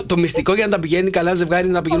 Να σου πω, το μυστικό για να τα πηγαίνει καλά ζευγάρι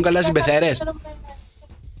είναι να πηγαίνουν καλά Συμπεθέρες.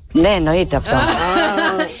 Ναι, εννοείται αυτό.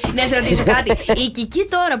 Να σε ρωτήσω κάτι. Η Κική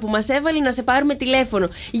τώρα που μας έβαλε να σε πάρουμε τηλέφωνο,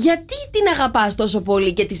 γιατί την αγαπάς τόσο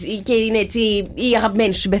πολύ και είναι έτσι η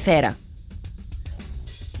αγαπημένη σου Συμπεθέρα?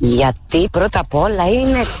 Γιατί πρώτα απ' όλα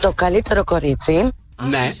είναι το καλύτερο κορίτσι.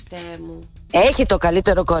 Ναι. Έχει το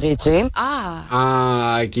καλύτερο κορίτσι. Α,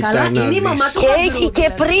 κοιτά να δεις. Και έχει και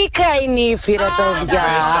πρίκα η νύφη, ρε παιδιά.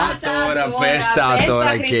 Πες τα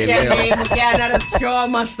τώρα και λέω. Και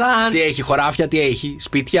αναρωτιόμασταν. Τι έχει, χωράφια, τι έχει,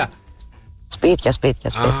 σπίτια. Σπίτια.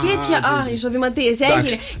 Εισοδηματίες.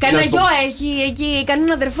 Έγινε. Κανένα γιο έχει εκεί,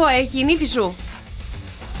 κανένα αδερφό έχει η νύφη σου?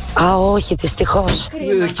 Α, όχι, δυστυχώς.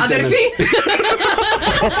 Αδερφή.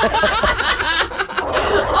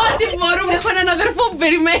 Ό,τι μπορούμε, έχω έναν αδερφό που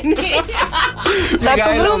περιμένει. Θα το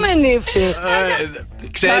βρούμε νύφη.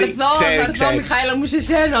 Θα έρθω, Μιχαήλα μου, σε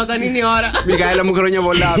σένα όταν είναι η ώρα. Μιχαήλα μου, χρόνια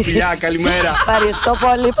πολλά, φιλιά, καλημέρα. Ευχαριστώ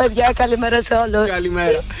πολύ, παιδιά, καλημέρα σε όλους.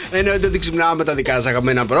 Καλημέρα. Εννοείται ότι ξυπνάμε με τα δικά σας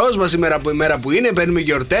αγαπημένα πρόσωπα. Σήμερα που η μέρα που είναι, παίρνουμε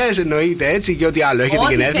γιορτές, εννοείται έτσι και ό,τι άλλο. Έχετε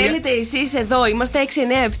γενέθλια. Ό,τι θέλετε εσείς εδώ, είμαστε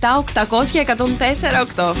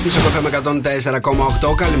 697-800-1048. Πίσω καφέ με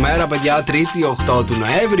 104,8. Καλημέρα, παιδιά. Τρίτη 8 του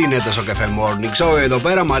Νοέμβρη είναι το Sok FM Morning Show. Εδώ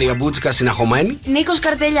πέρα, Μαρία Μπούτσικα συναχωμένη. Νίκος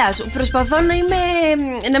Καρτελιάς. Προσπαθώ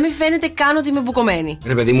να μην φαίνεται καν ότι είμαι μπουκωμένη.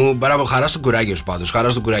 Ρε παιδί μου, μπράβο, χαρά στο κουράγιο σου πάντως. Χαρά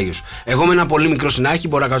στο κουράγιο σου. Εγώ με ένα πολύ μικρό συνάχη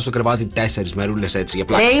μπορώ να κάτσω στο κρεβάτι 4 μερούλες έτσι για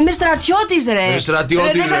πλάκα. Είμαι στρατιώτης, ρε.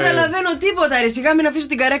 Στρατιώτης, δεν καταλαβαίνω τίποτα, ρε. Σιγά μην αφήσω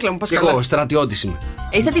την καρέκλα μου. Πας καλά. Εγώ στρατιώτης είμαι.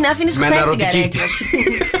 Εσύ θα την άφηνες χθες την καρέκλα.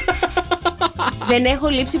 Δεν έχω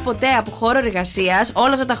λείψει ποτέ από χώρο εργασίας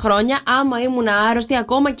όλα αυτά τα χρόνια. Άμα ήμουνα άρρωστη,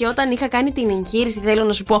 ακόμα και όταν είχα κάνει την εγχείρηση, θέλω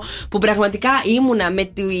να σου πω, που πραγματικά ήμουνα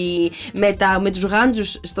με τους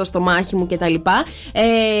γάντζους στο στομάχι μου κτλ.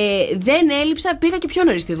 Δεν έλειψα, πήγα και πιο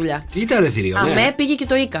νωρίς στη δουλειά. Ήταν θηρίο, ναι. Αμέ, πήγε και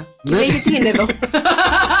το Ίκα. Και λέει, γιατί είναι εδώ.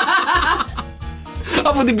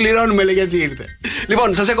 Αφού την πληρώνουμε, λέει, γιατί ήρθε.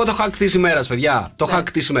 Λοιπόν, σας έχω το hack της ημέρας, παιδιά. Το hack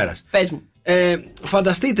της ημέρας. Πες μου.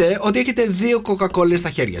 Φανταστείτε ότι έχετε 2 κοκακόλες στα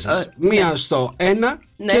χέρια σας. Μία στο ένα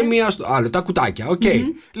και μία στο άλλο. Τα κουτάκια, οκ.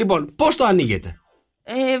 Λοιπόν, πώς το ανοίγετε?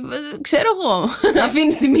 Ξέρω εγώ.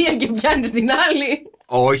 Αφήνεις τη μία και πιάνεις την άλλη.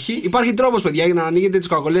 Όχι, υπάρχει τρόπος, παιδιά, για να ανοίγετε τις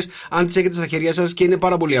κοκακόλες αν τις έχετε στα χέρια σας και είναι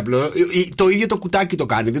πάρα πολύ απλό. Το ίδιο το κουτάκι το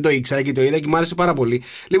κάνει. Δεν το ήξερα και το είδα και μου άρεσε πάρα πολύ.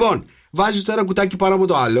 Λοιπόν, βάζεις το ένα κουτάκι πάνω από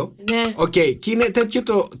το άλλο. Ναι. Οκ, και είναι τέτοιο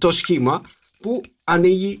το σχήμα που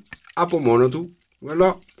ανοίγει από μόνο του.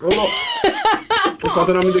 Έλα.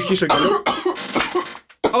 Προσπαθώ να μην το χύσω κιόλας.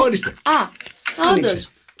 Ορίστε. Όντως.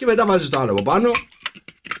 Και μετά βάζεις το άλλο από πάνω.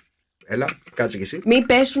 Έλα, κάτσε κι εσύ. Μην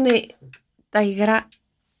πέσουνε τα υγρά.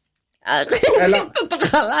 Έλα. Θα το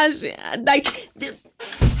χαλάσει.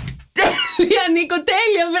 Τέλεια, Νίκο,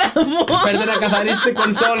 τέλεια, μπράβο. Φέρτε να καθαρίσετε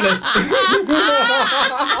κονσόλες.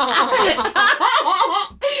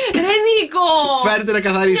 Ρε Νίκο, φέρτε να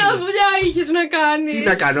καθαρίσετε. ποια δουλειά είχες να κάνεις? Τι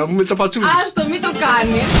να κάνω, με τσαπατσούλες. Άστο, μην το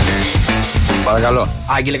κάνεις. Παρακαλώ.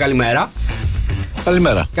 Άγγελε, καλημέρα.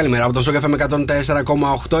 Καλημέρα. Καλημέρα από το Sok FM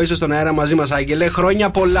 104,8. Είσαι στον αέρα μαζί μας, Άγγελε. Χρόνια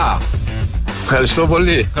πολλά. Ευχαριστώ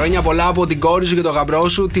πολύ. Χρόνια πολλά από την κόρη σου και τον γαμπρό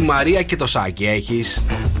σου, τη Μαρία και το Σάκη. Έχεις.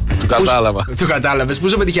 Το κατάλαβα. Το κατάλαβες. Πού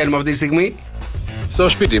σε πετυχαίνουμε αυτή τη στιγμή? Στο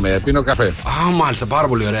σπίτι με, πίνω καφέ. Α, μάλιστα, πάρα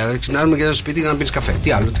πολύ ωραία. Ξυπνάμε και στο σπίτι για να πίνεις καφέ.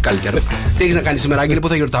 Τι άλλο, τι καλύτερο. Τι έχεις να κάνεις σήμερα, Άγγελε, που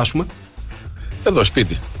θα γιορτάσουμε? Εδώ,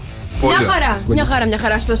 σπίτι. Μια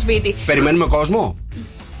χαρά στο σπίτι. Περιμένουμε κόσμο.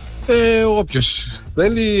 Όποιος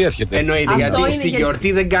θέλει, έρχεται. Εννοείται, γιατί στη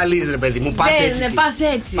γιορτή δεν καλείς, ρε παιδί μου. Πας έτσι.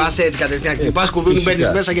 Πας έτσι κατευθείαν. Χτυπάς κουδούνι, μπαίνεις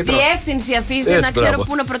μέσα και τρως. Διεύθυνση αφήστε να ξέρω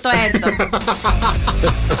πού να πρωτοέρθω.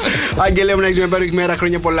 Άγγελε μου, να έχεις μια υπέροχη μέρα.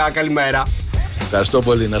 Χρόνια πολλά. Καλημέρα. Ευχαριστώ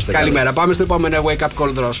πολύ, να είστε καλά. Καλημέρα. Πάμε στο επόμενο wake up call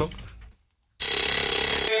δρόσο.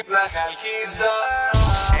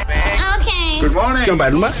 Good morning. Ποιον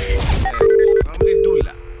παίρνουμε? Την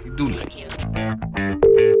Ντούλα.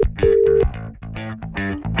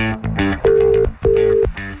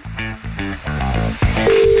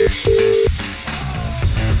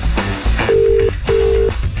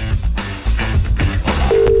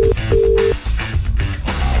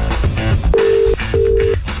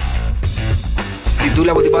 Την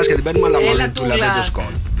Τούλα από την Πάσχα την παίρνουμε, αλλά μόνο την Τούλα δεν το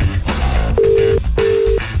σκόνει.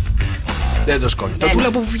 Δεν το σκόνει. Το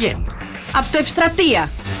Τούλα που βγαίνει. Από το Ευστρατεία.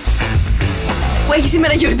 Που έχει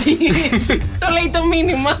σήμερα γιορτή. Το λέει το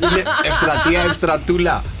μήνυμα. Είναι Ευστρατεία,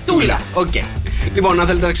 Ευστρατούλα. Τούλα. Οκ. Λοιπόν, αν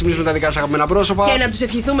θέλετε να ξυπνήσουμε τα δικά σας αγαπημένα πρόσωπα και να τους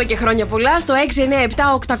ευχηθούμε και χρόνια πολλά, στο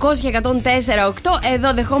 697-800-1048.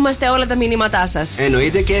 Εδώ δεχόμαστε όλα τα μηνύματά σας.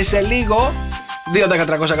 Εννοείται, και σε λίγο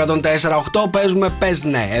 2-10-300-1048 παίζουμε πες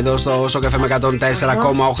ναι. Εδώ στο Sok FM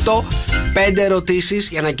 104,8. 5 ερωτήσεις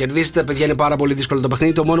για να κερδίσετε, παιδιά. Είναι πάρα πολύ δύσκολο το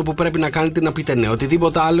παιχνίδι. Το μόνο που πρέπει να κάνετε είναι να πείτε ναι.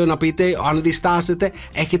 Οτιδήποτε άλλο να πείτε, αν διστάσετε,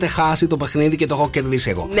 έχετε χάσει το παιχνίδι και το έχω κερδίσει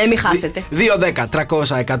εγώ. Ναι, μην χάσετε.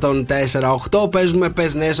 2-10-300-1048. Παίζουμε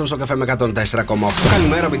πες ναι στο Sok FM 104,8.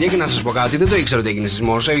 Καλημέρα, παιδιά, και να σας πω κάτι. Δεν το ήξερα ότι έγινε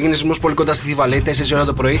σεισμός. Έγινε σεισμός πολύ κοντά στη Θηβαλή, 4 ώρα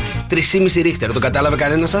το πρωί, 3,5 ρίχτερ. Το κατάλαβε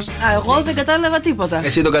κανένα σας? Εγώ δεν κατάλαβα τίποτα.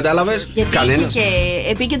 Εσύ το κατάλαβες? Γιατί κανένας? Και είχε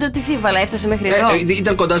επίκεντρο τη Θήβα, αλλά έφτασε μέχρι εδώ.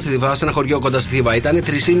 Ήταν κοντά στη Θήβα, σε ένα χωριό κοντά στη Θήβα. Ήταν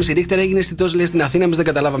 3,5 ρίχτερ, έγινε αισθητός, λέει, στην Αθήνα. Εμείς δεν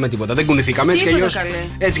καταλάβαμε τίποτα. Δεν κουνηθήκαμε.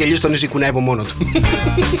 Έτσι κι αλλιώς το νησί κουνάει από μόνο του.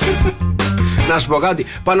 Να σου πω κάτι.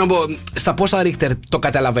 Πάνω από. Στα πόσα ρίχτερ το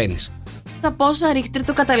καταλαβαίνεις? Στα πόσα ρίχτερ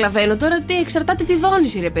το καταλαβαίνω. Τώρα τι εξαρτάται τη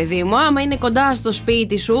δόνηση, ρε παιδί μου. Άμα είναι κοντά στο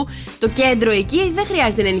σπίτι σου, το κέντρο εκεί, δεν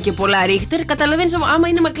χρειάζεται να είναι και πολλά ρίχτερ. Καταλαβαίνεις, άμα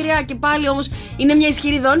είναι μακριά και πάλι όμως είναι μια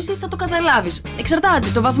ισχυρή δόνηση, θα το καταλάβεις. Εξαρτάται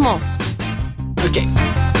το βαθμό. Okay.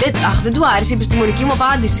 Δεν του άρεσε η επιστημονική μου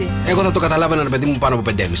απάντηση. Εγώ θα το καταλάβαινα, ρε παιδί μου, πάνω από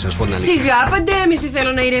 5,5, να σου πω την αλήθεια. Σιγά 5,5,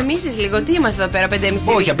 θέλω να ηρεμήσεις λίγο. Τι είμαστε εδώ πέρα,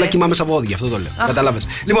 5,5? Όχι, απλά κοιμάμαι σαν βόδια, αυτό το λέω. Κατάλαβες.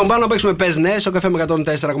 Λοιπόν, πάμε να παίξουμε πες ναι. Sok FM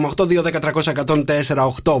 104,8,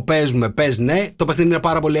 2-10-300-104,8. Παίζουμε πες ναι. Το παιχνίδι είναι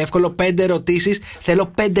πάρα πολύ εύκολο. 5 ερωτήσεις.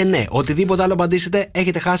 Θέλω 5 ναι. Οτιδήποτε άλλο απαντήσετε,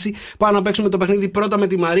 έχετε χάσει. Πάμε να παίξουμε το παιχνίδι πρώτα με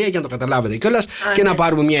τη Μαρία για να το καταλάβετε κιόλας και να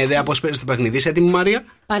πάρουμε μια ιδέα πώς παίζει το παιχνίδι. Είσαι έτοιμη, Μαρία?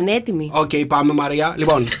 Πανέτοιμη. Οκ, πάμε, Μαρία.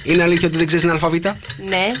 Λοιπόν, είναι αλήθεια ότι δεν ξέρεις την αλφαβήτα?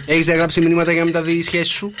 Ναι. Έχεις διαγράψει μηνύματα για να μεταδεί η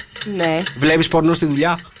σχέση σου? Ναι. Βλέπεις πορνό στη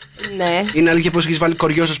δουλειά? Ναι. Είναι αλήθεια πως έχεις βάλει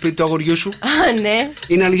κοριό στο σπίτι του αγοριού σου? Ναι.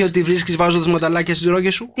 Είναι αλήθεια ότι τη βρίσκεις βάζοντας μανταλάκια στις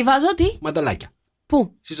ρόγες σου? Τι βάζω, τι? Μανταλάκια.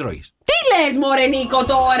 Πού? Στις ρόγες. Τι λες, μωρέ Νίκο,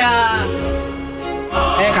 τώρα?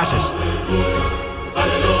 Έχασες.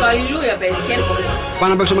 Το αλληλούια παίζει, κέρδισε.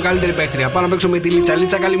 Πάμε να παίξουμε καλύτερη παίκτρια. Πάμε να παίξουμε με τη Λίτσα.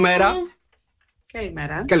 Λίτσα, καλημέρα.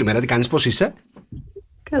 Καλημέρα. Καλημέρα, τι κάνεις, πώς είσαι?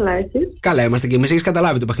 Καλά, εσείς? Καλά είμαστε και εμείς. Έχεις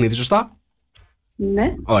καταλάβει το παιχνίδι, σωστά? Ναι.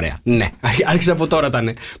 Ωραία, ναι. Άρχισε από τώρα τα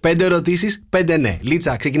ναι. 5 ερωτήσεις, 5 ναι.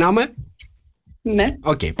 Λίτσα, ξεκινάμε? Ναι.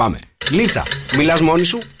 Οκ, πάμε. Λίτσα, μιλάς μόνη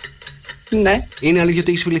σου? Ναι. Είναι αλήθεια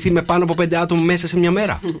ότι έχεις φιληθεί με πάνω από 5 άτομα μέσα σε μια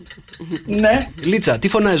μέρα? Ναι. Λίτσα, τι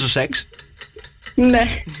φωνάζεις στο σεξ? Ναι.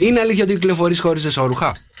 Είναι αλήθεια ότι κυκλοφορείς χωρίς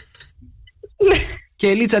εσώρουχα? Ναι.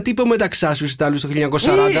 Και Λίτσα, τι είπε ο μεταξάσιος Ιταλούς το 1940?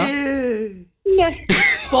 Ναι.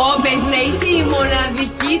 Πω, πες να είσαι η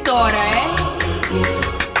μοναδική τώρα,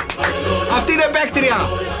 Αυτή είναι παίκτρια!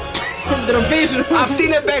 Ντροπή σου. Αυτή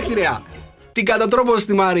είναι παίκτρια! Την κατατρόπο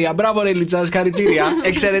στη Μαρία. Μπράβο, ρε Λίτσα, συγχαρητήρια.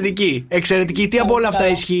 Εξαιρετική. Εξαιρετική. Τι από όλα αυτά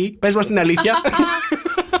ισχύει? Πες μας την αλήθεια.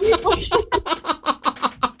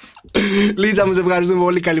 Λίτσα, μου σε ευχαριστούμε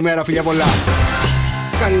πολύ. Καλημέρα, φιλιά πολλά.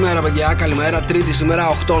 Καλημέρα, παιδιά. Καλημέρα. Τρίτη σήμερα,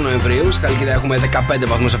 8 Νοεμβρίου. Στην Καλκίδα έχουμε 15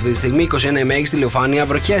 βαθμούς αυτή τη στιγμή. 21 η μέγιστη ηλιοφάνεια.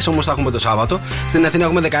 Βροχές όμως θα έχουμε το Σάββατο. Στην Αθήνα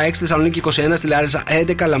έχουμε 16, Θεσσαλονίκη 21, στη Λάρισα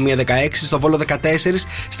 11, Λαμία 16, στο Βόλο 14,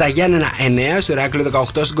 στα Γιάννενα 9, στο Ηράκλειο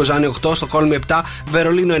 18, στην Κοζάνη 8, στο Κόλμη 7,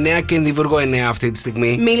 Βερολίνο 9 και Εδιμβούργο 9 αυτή τη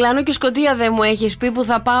στιγμή. Μιλάνο και Σκωτία δεν μου έχεις πει που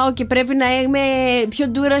θα πάω και πρέπει να είμαι πιο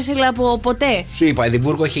ντούρασιλα από ποτέ. Σου είπα,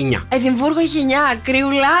 Εδιμβούργο έχει 9. Εδιμβούργο έχει 9,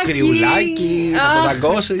 κρυουλάκι. Κρυουλάκι, θα το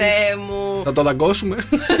δαγκώσεις. Θα το δαγκώσουμε.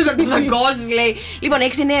 Θα το δαγκώσεις, λέει. Λοιπόν,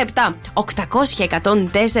 697 800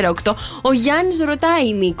 104 8. Ο Γιάννης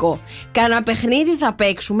ρωτάει, Νίκο, κανένα παιχνίδι θα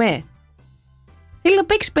παίξουμε? Θέλω να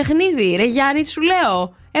παίξει παιχνίδι, ρε Γιάννη, σου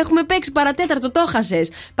λέω. Έχουμε παίξει παρατέταρτο, το χάσες.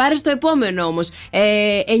 Πάρε στο επόμενο όμως.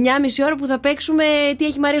 9,5 ώρα που θα παίξουμε τι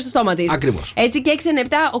έχει η Μαρία στο στόμα της. Ακριβώς. Έτσι και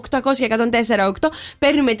 697 800 104 8.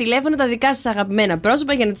 Παίρνουμε τηλέφωνο τα δικά σας αγαπημένα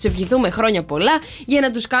πρόσωπα για να τους ευχηθούμε χρόνια πολλά. Για να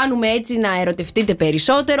τους κάνουμε έτσι να ερωτευτείτε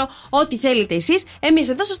περισσότερο. Ό,τι θέλετε εσείς, εμείς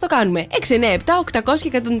εδώ σας το κάνουμε. 697 800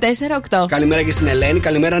 104 8. Καλημέρα και στην Ελένη.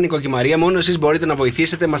 Καλημέρα, Νίκο και Μαρία. Μόνο εσείς μπορείτε να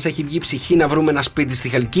βοηθήσετε. Μας έχει βγει ψυχή να βρούμε ένα σπίτι στη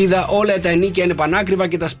Χαλκίδα. Όλα τα ενίκια είναι πανάκριβα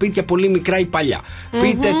και τα σπίτια πολύ μικρά ή παλιά.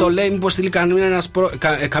 Το λέει, μήπως στείλει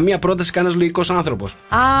καμία πρόταση κανένας λογικός άνθρωπος.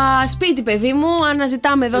 Σπίτι, παιδί μου,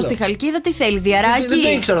 αναζητάμε εδώ στη Χαλκίδα. Τι θέλει, διαράκι?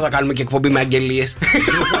 Δεν ήξερα θα κάνουμε και εκπομπή με αγγελίες.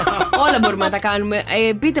 Όλα μπορούμε να τα κάνουμε.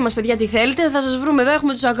 Πείτε μας, παιδιά, τι θέλετε. Θα σας βρούμε εδώ.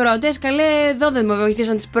 Έχουμε τους ακροατές. Καλέ, εδώ δεν με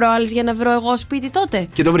βοηθήσαν τις προάλλες για να βρω εγώ σπίτι τότε.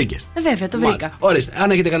 Και το βρήκες? Βέβαια, το βρήκα. Ορίστε,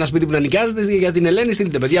 αν έχετε κανένα σπίτι που να νοικιάζετε, για την Ελένη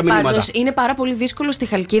στείλτε, παιδιά, μηνύματα. Πάντως, είναι πάρα πολύ δύσκολο στη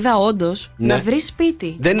Χαλκίδα, όντως, να βρεις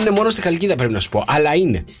σπίτι. Δεν είναι μόνο στη Χαλκίδα, πρέπει να σου πω, αλλά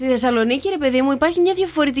είναι. Στη Θεσσαλονίκη, ρε παιδί μου, υπάρχει μια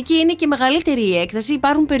διαφορετική, είναι και μεγαλύτερη η έκταση.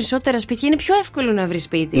 Υπάρχουν περισσότερα σπίτια. Είναι πιο εύκολο να βρεις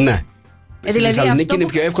σπίτι. Ναι. Στη Δηλαδή Θεσσαλονίκη είναι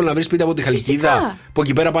πιο εύκολο να βρεις σπίτι από τη Χαλκίδα. Φυσικά. Που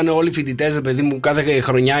εκεί πέρα πάνε όλοι οι φοιτητές, ρε παιδί μου, κάθε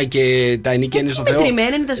χρονιά και τα ενίκια είναι στο Θεό.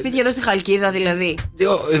 Μετρημένα είναι τα σπίτια εδώ στη Χαλκίδα, δηλαδή?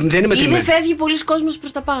 Δεν είναι μετρημένα. Ή δεν φεύγει πολλοί κόσμος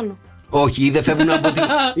προς τα πάνω? Όχι, ή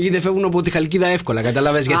δεν φεύγουν από τη Χαλκίδα εύκολα.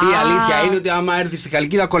 Καταλαβες? Γιατί η αλήθεια είναι ότι άμα έρθεις στη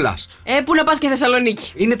Χαλκίδα κολλάς. Πού να πας και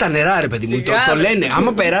Θεσσαλονίκη. Είναι τα νερά, ρε παιδί μου. Το λένε.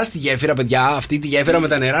 Άμα περάσει τη γέφυρα, παιδιά, αυτή τη γέφυρα με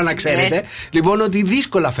τα νερά, να ξέρετε. Ναι. Λοιπόν, ότι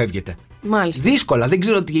δύσκολα φεύγετε. Μάλιστα. Δύσκολα, δεν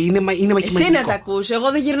ξέρω τι είναι μαγικό. Εσύ να τα ακούς.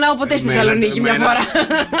 Εγώ δεν γυρνάω ποτέ στη Θεσσαλονίκη μια φορά.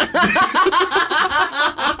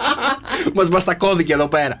 Μας μπαστακώθηκε εδώ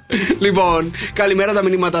πέρα. Λοιπόν, καλημέρα, τα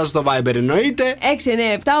μηνύματά σας στο Viber εννοείται.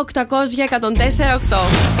 697 800 104 8.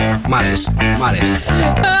 Μ' αρέσει, μ' αρέσει.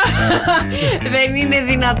 Δεν είναι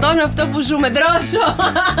δυνατόν αυτό που ζούμε. Δρόσο.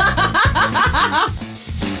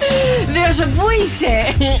 Δρόσο, πού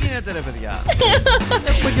είσαι? Τι γίνεται, ρε παιδιά?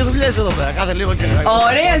 Έχουμε και δουλειές εδώ πέρα. Κάθε λίγο και λίγο.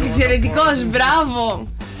 Ωραίος, εξαιρετικός, μπράβο.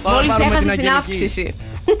 Μόλις έχασες την αύξηση.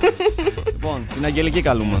 Λοιπόν, την Αγγελική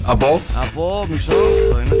καλούμε. Από μισό.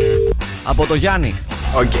 Από το Γιάννη.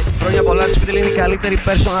 Okay. Χρόνια πολλά, της πείτε, είναι η καλύτερη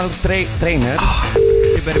personal trainer.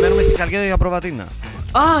 Την περιμένουμε στην Χαλκίδα για προβατίνα.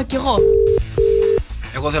 Α, κι εγώ.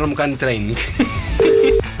 Εγώ θέλω να μου κάνει training.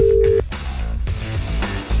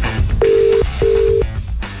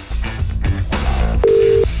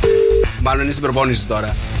 Μάλλον είναι στην προπόνηση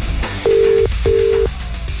τώρα.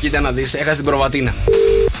 Κοίτα να δεις, έχασε την προβατίνα.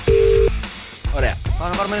 Ωραία. Πάμε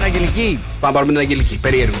να πάρουμε την Αγγελική. Πάμε να πάρουμε την Αγγελική,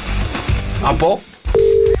 περίεργο. Από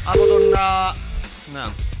τον...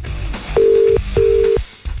 Να.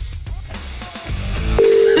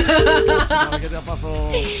 Γιατί θα πάθω...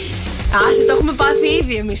 Άσε, το έχουμε πάθει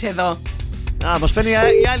ήδη εμείς εδώ. Α, μας παίρνει η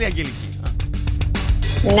άλλη Αγγελική.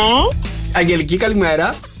 Ναι. Αγγελική,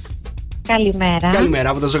 καλημέρα. Καλημέρα. Καλημέρα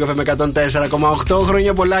από το Sok FM 104,8.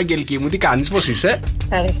 Χρόνια πολλά, Αγγελική μου. Τι κάνεις, πώς είσαι?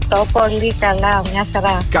 Ευχαριστώ πολύ, καλά, μια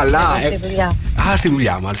χαρά. Καλά, στη δουλειά. Στη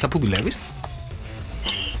δουλειά, μάλιστα. Πού δουλεύεις?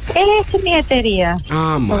 Σε μια εταιρεία.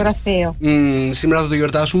 Στο γραφείο. Σήμερα θα το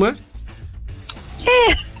γιορτάσουμε?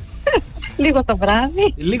 Λίγο το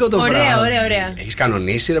βράδυ. Λίγο το βράδυ. Ωραία. Έχεις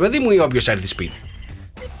κανονίσει, ρε παιδί μου, ή όποιος έρθει σπίτι?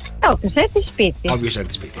 Όποιος έρθει σπίτι. Όποιος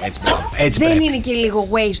έρθει σπίτι. Έτσι δεν πρέπει. είναι και λίγο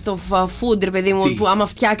waste of food, ρε παιδί μου, που άμα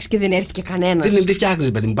φτιάξει και δεν έρθει και κανένας? Δεν είναι τι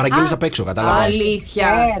φτιάχνεις, παιδί μου. Παραγγέλνεις απ' έξω, καταλαβαίνεις.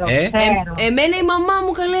 Αλήθεια. Εμένα η μαμά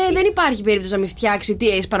μου, καλέ, δεν υπάρχει περίπτωση να μην φτιάξει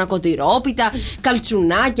σπανακοτηρόπιτα,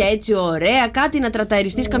 καλτσουνάκια έτσι ωραία, κάτι να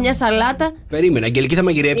τραταριστείς, καμιά σαλάτα. Περίμενα, Αγγελική, θα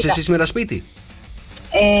μαγειρέψεις εσύ σήμερα σπίτι?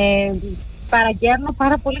 Παραγγέλνω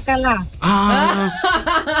πάρα πολύ καλά.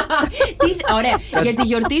 Ωραία. Για τη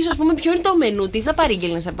γιορτή σου, ας πούμε, ποιο είναι το μενού, τι θα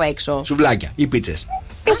παρήγγελνες από έξω? Σουβλάκια ή πίτσες?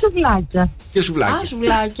 Και σουβλάκια.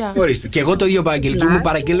 Σουβλάκια. Ορίστε. Και εγώ το ίδιο, Αγγελική μου,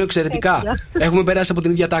 παραγγέλνω εξαιρετικά. Έχουμε περάσει από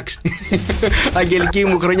την ίδια τάξη. Αγγελική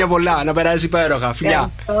μου, χρόνια πολλά. Να περάσει υπέροχα.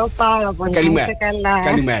 Φιλιά. Ευχαριστώ πάρα πολύ. Καλημέρα.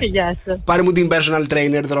 Καλημέρα. Γεια σας. Πάρε μου την personal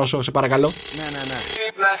trainer, Δρόσο, σε παρακαλώ. Ναι.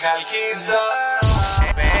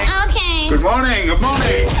 Okay. Good morning.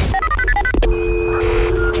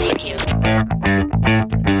 Thank you.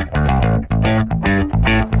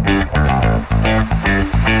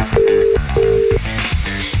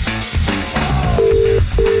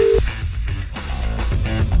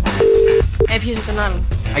 Έπιασε τον άλλον.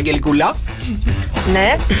 Αγγελικούλα.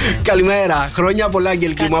 Ναι. Καλημέρα. Χρόνια πολλά,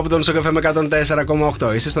 Αγγελική μου, από τον Sok FM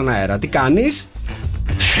 104,8. Είσαι στον αέρα. Τι κάνεις?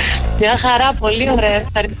 Μια χαρά, πολύ ωραία.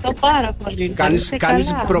 Ευχαριστώ πάρα πολύ.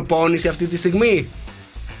 Κάνεις προπόνηση αυτή τη στιγμή?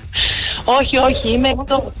 Όχι, είμαι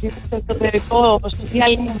στο εξωτερικό, στο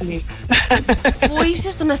διαλύμι. Πού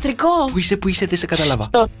είσαι, στον αστρικό? Πού είσαι, δεν σε κατάλαβα.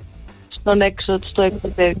 Στο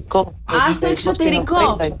εξωτερικό. Στο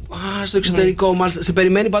εξωτερικό. Στο εξωτερικό. Σε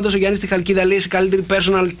περιμένει πάντως ο Γιάννης στη Χαλκίδα, λέει, είσαι καλύτερη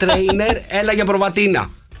personal trainer. Έλα για προβατίνα.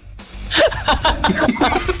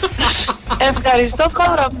 Ευχαριστώ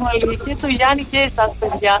πάρα πολύ και του Γιάννη και εσάς,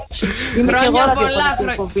 παιδιά. Χρόνια πολλά.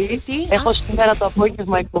 Έχω σήμερα το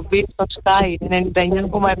απόγευμα εκπομπή στο Sky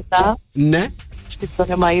 99,7. Ναι. Στη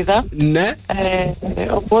Θωρεμαΐδα. Ναι.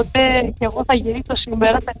 Οπότε και εγώ θα γυρίσω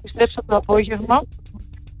σήμερα, θα επιστρέψω το απόγευμα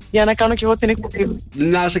για να κάνω και εγώ την εκπομπή μου.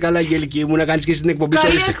 Να σε καλά, Αγγελική μου, να κάνεις και εσύ την εκπομπή σου.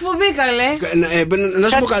 Καλή εκπομπή, καλέ. Να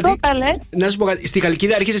σου πω κάτι. Στη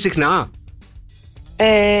Χαλκίδα έρχεσαι συχνά?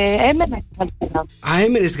 Έμενα στη Χαλκίδα.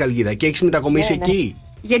 Έμενες στη Χαλκίδα και έχεις μετακομίσει εκεί?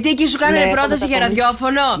 Γιατί εκεί σου κάνανε πρόταση για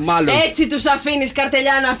ραδιόφωνο? Μάλλον. Έτσι τους αφήνεις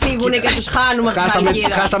καρτελιά να φύγουνε και τους χάνουμε.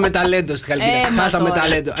 Χάσαμε ταλέντο στη Χαλκίδα. Χάσαμε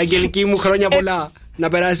ταλέντο. Αγγελική μου, χρόνια πολλά. Να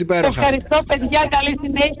περάσει υπέροχα. Ευχαριστώ, παιδιά. Καλή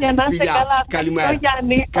συνέχεια. Να είστε καλά.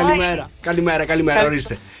 Καλημέρα.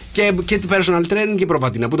 Ορίστε. Και την personal training και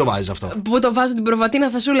προβατίνα. Πού το βάζεις αυτό? Πού το βάζω την προβατίνα,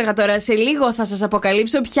 θα σου έλεγα τώρα. Σε λίγο θα σας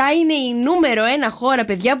αποκαλύψω ποια είναι η νούμερο 1 χώρα,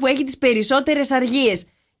 παιδιά, που έχει τις περισσότερες αργίες.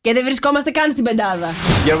 Και δεν βρισκόμαστε καν στην πεντάδα.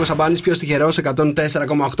 Γιώργος Σαμπάνης, πιο τυχερός,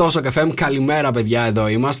 104,8 στο FM. Καλημέρα, παιδιά, εδώ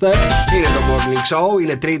είμαστε. Είναι το Morning Show.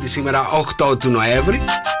 Είναι Τρίτη σήμερα, 8 του Νοέμβρη.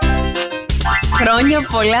 Χρόνια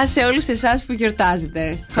πολλά σε όλους εσάς που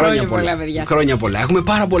γιορτάζετε. Χρόνια πολλά, παιδιά. Χρόνια πολλά. Έχουμε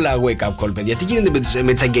πάρα πολλά wake up call, παιδιά. Τι γίνεται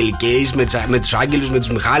με τις Αγγελικές, με τους Άγγελους, με τους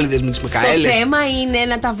Μιχάληδες, με τις Μικαέλες? Το θέμα είναι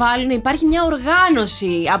να τα βάλουν, υπάρχει μια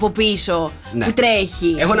οργάνωση από πίσω που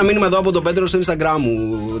τρέχει. Έχω ένα μήνυμα εδώ από τον Πέτρο στο Instagram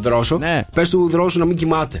μου, Δρόσο. Πες του Δρόσο να μην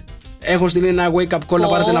κοιμάται. Έχω στείλει ένα wake up call να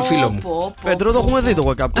πάρετε ένα φίλο μου. Πέτρο, το έχουμε δει το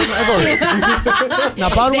wake up call. Εδώ. Να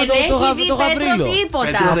πάρουμε το Γαβρίλο.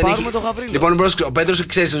 Να πάρουμε το Γαβρίλο. Λοιπόν, ο Πέτρος,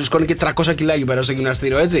 ξέρεις, σηκώνει και 300 κιλά εκεί πέρα στο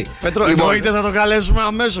γυμναστήριο, έτσι. Πέτρο, εννοείται θα το καλέσουμε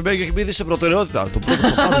αμέσως. Έχει μπει σε προτεραιότητα.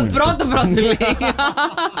 Πρώτο λέει.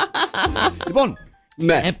 Λοιπόν,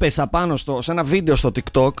 έπεσα πάνω σε ένα βίντεο στο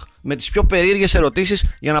TikTok με τις πιο περίεργες ερωτήσεις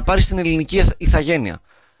για να πάρεις την ελληνική ηθαγένεια.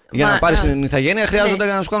 Για να πάρεις την ηθαγένεια χρειάζονται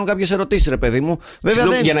να σου κάνουν κάποιες ερωτήσεις, ρε παιδί μου.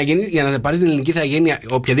 Βέβαια, για να πάρεις την ελληνική ηθαγένεια,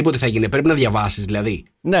 οποιαδήποτε ηθαγένεια, πρέπει να διαβάσεις δηλαδή.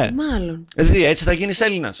 Ναι. Μάλλον. Δηλαδή έτσι θα γίνεις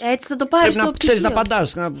Έλληνας. Έτσι θα το πάρεις. Πρέπει να ξέρεις να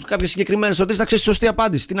απαντάς. Κάποιες συγκεκριμένες ερωτήσεις, να ξέρεις τη σωστή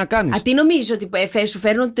απάντηση. Τι να κάνεις. Α, τι νομίζεις ότι σου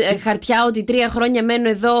φέρνουν χαρτιά ότι 3 χρόνια μένω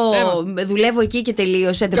εδώ, δουλεύω εκεί και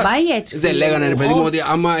τελείωσε. Δεν πάει έτσι. Δεν λέγανε, ρε παιδί μου, ότι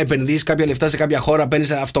άμα επενδύσεις κάποια λεφτά σε κάποια χώρα,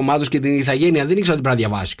 παίρνεις αυτομάτως και την ηθαγένεια. Δεν ήξερα ότι πρέπει να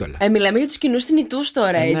διαβάσεις κιόλα. Μιλάμε για τους κοινούς θνητούς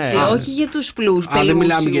τώρα, έτσι. Όχι για τους πλούς. Δεν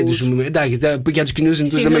μιλάμε για τους. Εντάξει, για τους κοινούς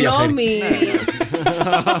θνητούς δεν με ενδιαφέρει.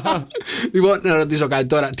 Λοιπόν, να ρωτήσω κάτι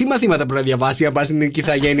τώρα. Τι μαθήματα πρέπει να διαβάσει για να πας στην ελληνική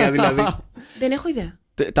ηθαγένεια, δηλαδή? Δεν έχω ιδέα.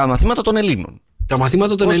 Τα μαθήματα των Ελλήνων. Τα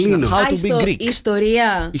μαθήματα των Ελλήνων. How to be Greek.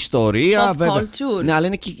 Ιστορία, βέβαια. Culture. Ναι, αλλά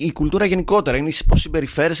είναι και η κουλτούρα γενικότερα. Είναι πώς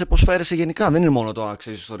συμπεριφέρεσαι, πώς φέρεσαι γενικά. Δεν είναι μόνο το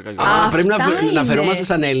αξίζει ιστορικά. Πρέπει να φερόμαστε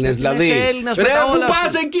σαν Έλληνες. Δηλαδή. Ρε, πού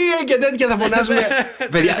πας εκεί και τέτοια θα φωνάζουμε.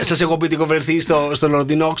 Παιδιά, σας έχω πει ότι έχω βρεθεί στο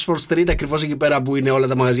Λονδίνο, Oxford Street, ακριβώς εκεί πέρα που είναι όλα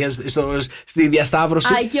τα μαγαζιά, στη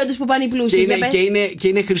διασταύρωση. Εκεί όντως που πάνε οι πλούσιοι. Και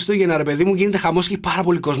είναι Χριστούγεννα, ρε παιδί μου, γίνεται χαμός και έχει πάρα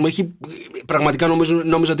πολύ κόσμο. Πραγματικά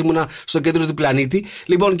νόμιζα ότι ήμουν στο κέντρο του πλανήτη.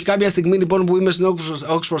 Λοιπόν, και κάποια στιγμή λοιπόν που είμαι στην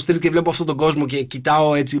Oxford Street και βλέπω αυτόν τον κόσμο και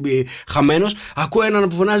κοιτάω έτσι χαμένος, ακούω έναν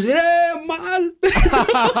που φωνάζει ρε μαλ.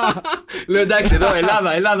 Λέω εντάξει, εδώ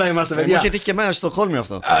Ελλάδα είμαστε, παιδιά. Μου είχε τύχει και εμένα στο Στοκχόλμη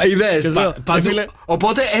αυτό. Ιδέες.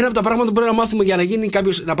 Οπότε ένα από τα πράγματα που πρέπει να μάθουμε για να γίνει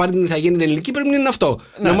κάποιος να πάρει την ηθαγένεια την ελληνική πρέπει να είναι αυτό.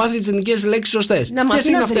 Να μάθει τις ελληνικές λέξεις σωστές. Να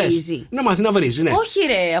μάθει να βρίζει. Να μάθει να βρίζει, ναι. Όχι,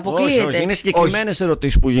 ρε, αποκλείεται. Είναι συγκεκριμένες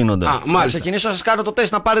ερωτήσεις που γίνονται. Θα ξεκινήσω να σας κάνω το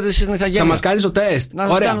τεστ να πάρετε εσείς την ηθαγένεια. Θα μας κάνεις το τεστ.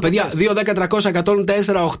 Ωραία, παιδιά,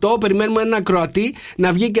 2-10-300-104-8 περιμένουμε ένα Κροατή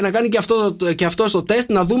να βγει και να κάνει και αυτό στο τεστ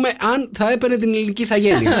να δούμε αν θα έπαιρνε την ελληνική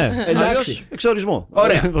ηθαγένεια. Εντάξει. Εξορισμό.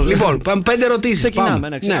 Ωραία. Λοιπόν, πάμε 5 ερωτήσεις. Ξεκινάμε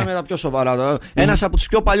με τα πιο σοβαρά. Ένας από τους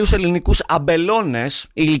πιο παλιούς ελληνικούς αμπελώνες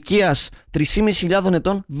ηλικίας 3.500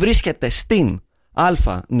 ετών βρίσκεται στην Α.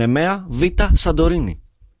 Νεμαία, Β. Σαντορίνη.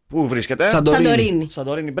 Πού βρίσκεται?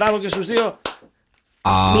 Σαντορίνη. Μπράβο και στους δύο.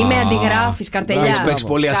 Μη με αντιγράφεις, καρτελιά. Έχεις παίξει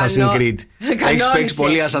πολύ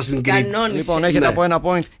Assassin's Creed. Λοιπόν, έχετε από ένα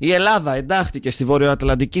point. Η Ελλάδα εντάχθηκε στη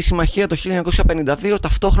Βορειοατλαντική Συμμαχία το 1952,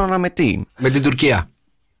 ταυτόχρονα με τι? Με την Τουρκία.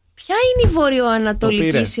 Ποια είναι η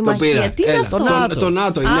Βορειοανατολική Συμμαχία? Τι είναι αυτό? Το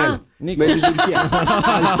ΝΑΤΟ είναι. Με την Τουρκία.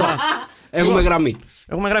 Έχουμε γραμμή.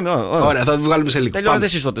 Ωραία, θα το βγάλουμε σε λίγο. Τελειώνετε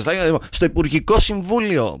εσείς τότε. Στο Υπουργικό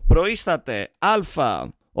Συμβούλιο προείσταται Α.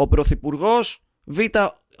 ο Πρωθυπουργός, Β.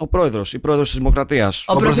 ο Πρόεδρος, η Πρόεδρος της Δημοκρατίας.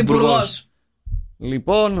 Ο Πρωθυπουργός.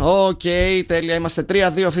 Λοιπόν, τέλεια. Είμαστε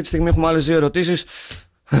 3-2 αυτή τη στιγμή. Έχουμε άλλες 2 ερωτήσεις.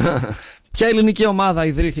 Ποια ελληνική ομάδα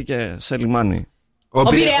ιδρύθηκε σε λιμάνι? Ο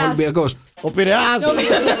Πειραιάς. Ο Πειραιάς.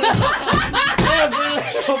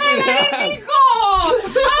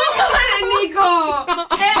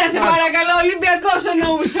 Έλα σε παρακαλώ, Ολυμπιακός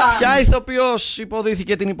εννοούσα. Ποια ηθοποιός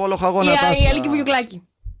υποδίθηκε την υπολοχαγόνα Τάσα? Η Αλίκη Βουγιουκλάκη.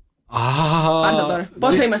 Πάρτε τώρα.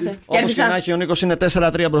 Πόσα είμαστε? Όπως και να έχει, ο Νίκος είναι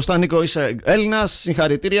 4-3 μπροστά. Νίκο, είσαι Έλληνας.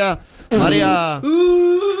 Συγχαρητήρια. Μαρία,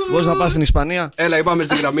 μπορείς να πας στην Ισπανία. Έλα, είπαμε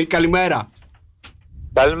στη γραμμή. Καλημέρα.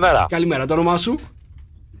 Καλημέρα. Το όνομά σου?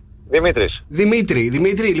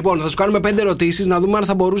 Δημήτρη, λοιπόν, θα σου κάνουμε 5 ερωτήσεις να δούμε αν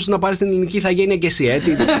θα μπορούσες να πάρεις την ελληνική ηθαγένεια και εσύ,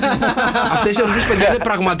 έτσι. Αυτές οι ερωτήσεις, παιδιά,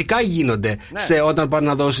 πραγματικά γίνονται όταν πάνε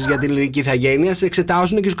να δώσεις για την ελληνική ηθαγένεια. Σε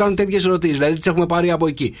εξετάζουν και σου κάνουν τέτοιες ερωτήσεις. Δηλαδή, τις έχουμε πάρει από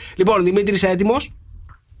εκεί. Λοιπόν, Δημήτρη, είσαι έτοιμος?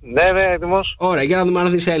 Ναι, έτοιμος. Ωραία, για να δούμε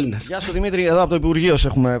αν είσαι Έλληνας. Γεια σου, Δημήτρη, εδώ από το Υπουργείο σε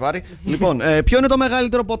έχουμε πάρει. Λοιπόν, ποιο είναι το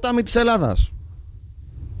μεγαλύτερο ποτάμι της Ελλάδας?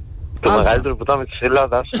 Το μεγαλύτερο ποτάμι της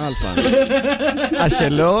Ελλάδας. Α.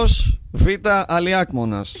 Αχελός. Β.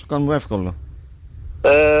 Αλιάκμονας. Κάνουμε εύκολο.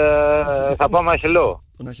 Θα πάμε Αχελό.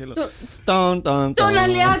 Τον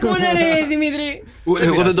Αλιάκμονα, ρε Δημήτρη.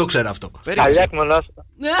 Εγώ δεν το ξέρω αυτό. Αλιάκμονας.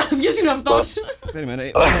 Ποιος είναι αυτός?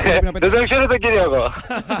 Δεν το ξέρω τον κύριο εγώ.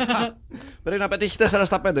 Πρέπει να πετύχει 4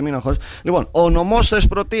 στα 5, μην αγχώσεις. Λοιπόν, ο νομός της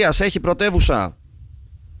Πρωτείας έχει πρωτεύουσα?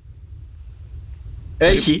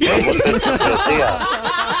 Έχει.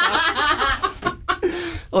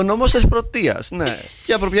 Ο νόμος της Πρωτείας, ναι.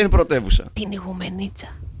 Ποια είναι η πρωτεύουσα? Την Ηγουμενίτσα.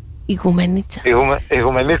 Ηγουμενίτσα.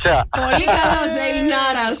 Πολύ καλός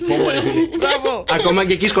Ελληνάρας. Μπράβο. Ακόμα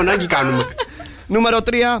και εκεί σκονάκι κάνουμε. Νούμερο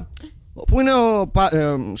 3. Πού είναι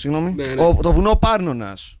το βουνό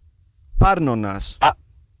Πάρνονας? Πάρνονας.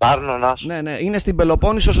 Ναι, είναι στην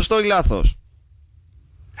Πελοπόννησο, σωστό ή λάθος?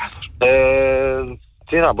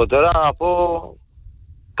 Τι να πω τώρα, να πω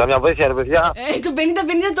καμιά βοήθεια, ρε παιδιά. Το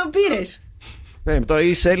 50-50 το πήρες. Τώρα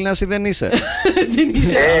είσαι Έλληνας ή δεν είσαι? Δεν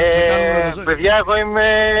είσαι. Παιδιά, εγώ είμαι.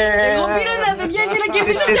 Εγώ πήρα ένα παιδιά για να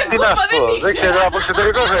κερδίσω μια κούπα, δεν ήξερα. Δεν ξέρω, από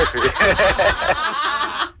εξωτερικό θέση.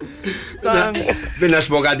 Δεν να σου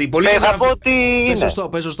πω κάτι. Πολύ θα πω ότι είναι.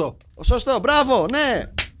 Πες σωστό. Σωστό, μπράβο, ναι.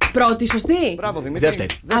 Πρώτη σωστή. Μπράβο, Δημήτρη.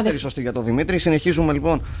 Δεύτερη σωστή για τον Δημήτρη. Συνεχίζουμε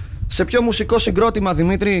λοιπόν. Σε ποιο μουσικό συγκρότημα,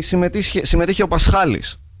 Δημήτρη, συμμετείχε ο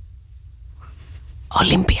Πασχάλης?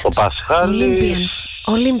 Olympians.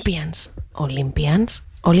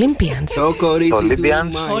 Το κορίτσι του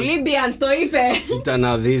Olympians, το είπε. Ήταν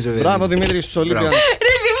να δεις. Μπράβο, Δημήτρη, στους Olympians.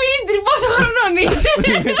 Ρε Δημήτρη, πόσο χρονών είσαι?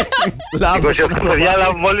 28 παιδιά,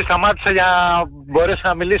 αλλά μόλις σταμάτησα για να μπορέσω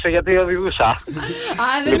να μιλήσω γιατί οδηγούσα.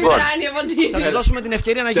 Δεν μετράνε οι απαντήσεις. Θα του δώσουμε την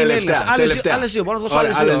ευκαιρία να γίνει Έλληνας. Άλλες δύο, μπορώ να δώσω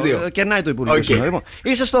άλλες δύο. Κερνάει το Υπουργείο.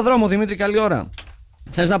 Είσαι στο δρόμο, Δημήτρη, καλή ώρα.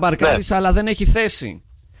 Θες να παρκάρεις, αλλά δεν έχει θέση.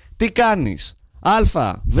 Τι κάνεις? Α,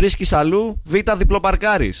 βρίσκεις αλλού. Β,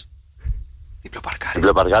 διπλοπαρκάρεις.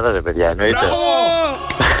 Διπλοπαρκάρατε, παιδιά, εννοείται.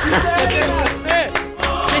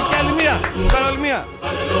 Έχει και άλλη μία. Κάνω άλλη μία.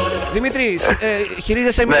 Δημήτρη,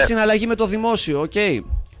 χειρίζεσαι μια συναλλαγή με το δημόσιο, οκ.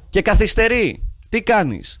 Και καθυστερεί. Τι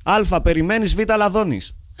κάνεις? Α, περιμένεις. Β,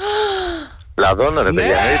 λαδώνεις. Λαδώνω, ρε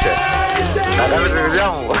παιδιά, εννοείται. Θα κάνετε τη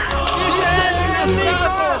δουλειά μου.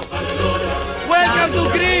 Welcome to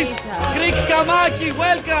Greece! Greek καμάκι,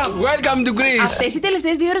 welcome! Welcome to Greece! Αυτές οι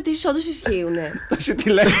τελευταίες δύο ερωτήσεις όντως ισχύουν. Εσύ τι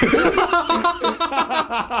λέει?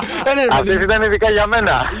 Αυτές ήταν ειδικά για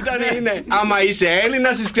μένα. Είναι. Άμα είσαι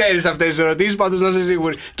Έλληνας, τις ξέρεις αυτές τις ερωτήσεις, πάντως να είσαι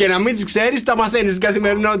σίγουρη. Και να μην τις ξέρεις, τα μαθαίνεις στην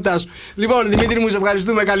καθημερινότητά σου. Λοιπόν, Δημήτρη μου, σε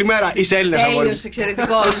ευχαριστούμε. Καλημέρα. Είσαι Έλληνας, αγόρι. Τέλειος,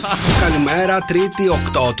 εξαιρετικός. Καλημέρα, Τρίτη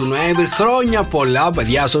 8 του Νοέμβρη. Χρόνια πολλά,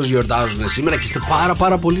 παιδιά, όσοι γιορτάζουν σήμερα και είστε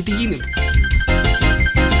πάρα πολύ. Τι γίνεται?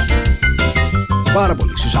 Πάρα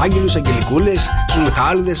πολύ. Στους άγγελους, αγγελικούλες, στους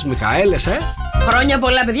Μιχάληδες, στους Μιχαέλες, Χρόνια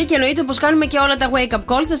πολλά, παιδιά, και εννοείται πως κάνουμε και όλα τα wake up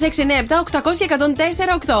calls στα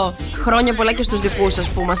 697-800-1048. Χρόνια πολλά και στους δικούς σας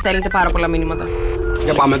που μας στέλνετε πάρα πολλά μηνύματα.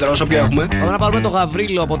 Για πάμε τώρα, όσο ποιο έχουμε. Πάμε να πάρουμε τον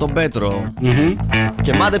Γαβρίλο από τον Πέτρο.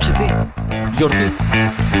 Και μάντεψε τι? Γιορτή.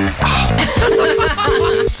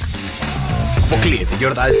 Αποκλείεται,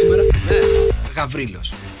 γιορτάζει σήμερα.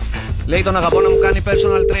 Γαβρίλος. Λέει τον αγαπώ να μου κάνει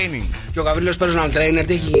personal training. Και ο Γαβρίλος personal trainer,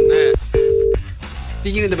 τι έχει γίνει? Τι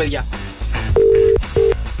γίνεται, παιδιά?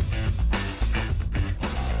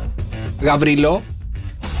 Γαβρίλο.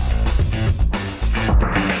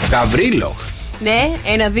 Γαβρίλο. Ναι,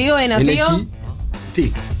 1-2.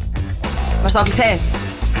 Τι? Μας το έκλεισε?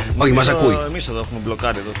 Όχι, μας ακούει. Εμείς εδώ έχουμε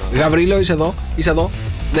μπλοκάρει εδώ. Γαβρίλο, είσαι εδώ?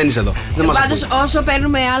 Δεν είσαι εδώ. Πάντως, όσο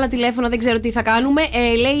παίρνουμε άλλα τηλέφωνα, δεν ξέρω τι θα κάνουμε.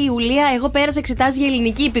 Λέει η Ιουλία, εγώ πέρασα εξετάσεις για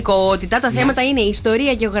ελληνική υπηκοότητα. Τα θέματα είναι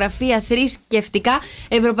ιστορία, γεωγραφία, θρησκευτικά,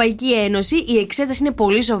 Ευρωπαϊκή Ένωση. Η εξέταση είναι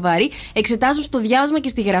πολύ σοβαρή. Εξετάζουν στο διάβασμα και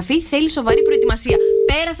στη γραφή. Θέλει σοβαρή προετοιμασία.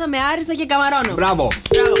 Πέρασα με άριστα και καμαρώνω. Μπράβο,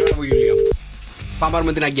 Ιουλία. Πάμε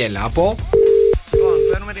πάρουμε την Αγγέλα. Από. Λοιπόν,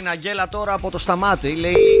 παίρνουμε την Αγγέλα τώρα από το Σταμάτη.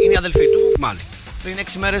 Λέει είναι η αδελφή του. Μάλιστα. Πριν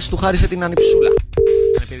 6 μέρες του χάρισε την ανιψούλα.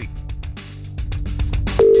 Παιδί.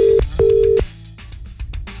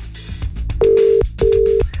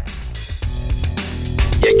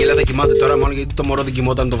 Η Αγγέλα δεν κοιμάται τώρα μόνο γιατί το μωρό δεν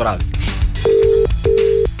κοιμόταν το βράδυ.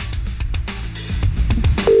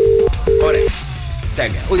 Ωραία.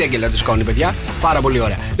 Τέλεια. Ούτε η Αγγέλα τη σηκώνει, παιδιά. Πάρα πολύ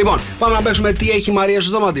ωραία. Λοιπόν, πάμε να παίξουμε τι έχει η Μαρία στο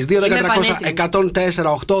στόμα τη.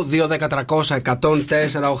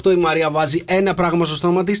 2-10-300-104-8. Η Μαρία βάζει ένα πράγμα στο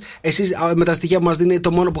στόμα τη. Εσείς με τα στοιχεία που μας δίνει,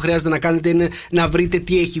 το μόνο που χρειάζεται να κάνετε είναι να βρείτε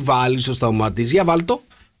τι έχει βάλει στο στόμα τη. Για βάλ' το.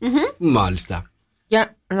 Μάλιστα.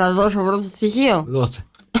 Για να δώσω πρώτο στοιχείο. Δώσε.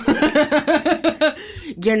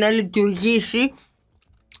 Για να λειτουργήσει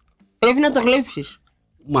πρέπει να το γλύψεις.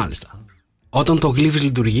 Μάλιστα. Όταν το γλύφεις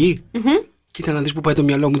λειτουργεί. Κοίτα να δεις που πάει το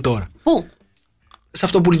μυαλό μου τώρα. Πού? Σε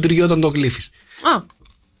αυτό που λειτουργεί όταν το γλύφεις.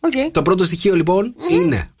 Okay. Το πρώτο στοιχείο λοιπόν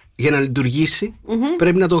είναι για να λειτουργήσει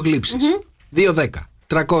πρέπει να το γλύψεις.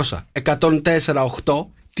 2-10-300-104-8.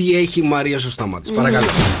 Τι έχει η Μαρία στο στόμα της? Παρακαλώ.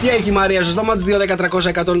 Τι έχει η Μαρία στο στόμα της?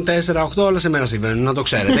 2-10-300-104-8. Όλα σε μένα συμβαίνουν, να το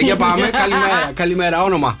ξέρετε. Για πάμε. Καλημέρα.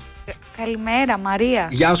 Όνομα? Καλημέρα, Μαρία.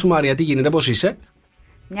 Γεια σου, Μαρία. Τι γίνεται, πώς είσαι?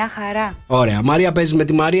 Μια χαρά. Ωραία. Μαρία, παίζει με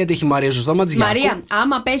τη Μαρία. Τι έχει η Μαρία στο στόμα της? Μαρία,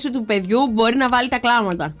 άμα πέσει του παιδιού μπορεί να βάλει τα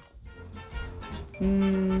κλάματα.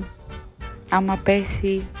 Άμα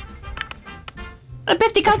πέσει.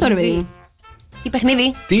 Πέφτει κάτω, ρε παιδί μου. Τι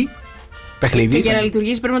παιχνίδι? Τι? Παιχνίδι. Και για να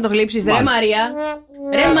λειτουργήσει πρέπει να το γλύψεις. Ρε Μαρία.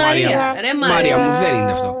 Μαρία μου, δεν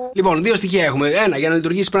είναι αυτό. Λοιπόν, δύο στοιχεία έχουμε. Ένα, για να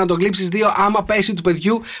λειτουργήσει πρέπει να το γλύψεις. Δύο, άμα πέσει του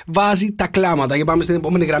παιδιού βάζει τα κλάματα. Για πάμε στην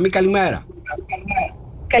επόμενη γραμμή. Καλημέρα.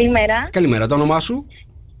 Καλημέρα. Καλημέρα, το όνομά σου?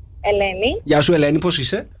 Ελένη. Γεια σου, Ελένη, πώς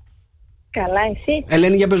είσαι? Καλά, εσύ?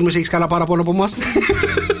 Ελένη, για πες μου, εσύ έχεις καλά παραπάνω από εμάς?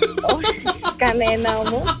 Όχι, κανένα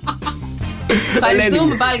όμως.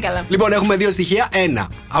 Ευχαριστούμε πάλι καλά. Λοιπόν, έχουμε δύο στοιχεία. Ένα,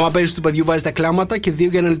 άμα παίζει του παιδιού βάζει τα κλάματα. Και δύο,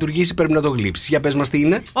 για να λειτουργήσει πρέπει να το γλύψεις. Για πες μας τι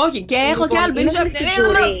είναι. Όχι, και έχω και άλλο.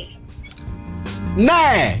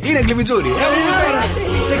 Ναι, είναι γλυφιτσούρι.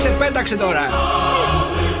 Σε ξεπέταξε τώρα.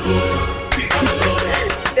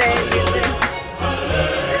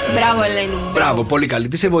 Μπράβο, Ελένη μου. Μπράβο, πολύ καλή.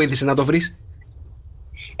 Τι σε βοήθησε να το βρεις?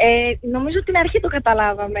 Νομίζω την αρχή το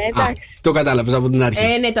καταλάβαμε, εντάξει. Το κατάλαβες από την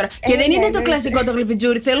αρχή. Ναι, τώρα. Και δεν είναι το κλασικό το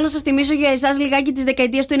γλυφιτζούρι. Θέλω να σας θυμίσω για εσάς λιγάκι της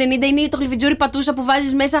δεκαετίας του 90. Είναι το γλυφιτζούρι πατούσα που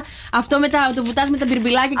βάζεις μέσα αυτό το βουτάς με τα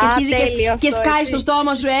μπιρμπιλάκια και αρχίζει και σκάει στο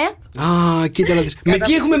στόμα σου, Α, κοίτα να δεις. Με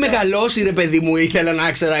τι έχουμε μεγαλώσει, ρε παιδί μου, ήθελα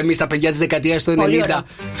να ξέρω εμείς τα παιδιά της δεκαετίας του 90.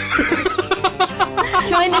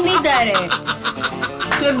 Ποιο 90, ρε?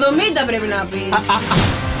 Το 70 πρέπει να πει.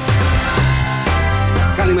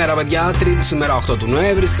 Καλημέρα, παιδιά. Τρίτη σήμερα, 8 του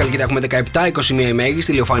Νοέμβρη. Στην Καλκίδα έχουμε 17, 21 η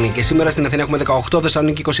μέγιστη ηλιοφάνεια. Και σήμερα στην Αθήνα έχουμε 18,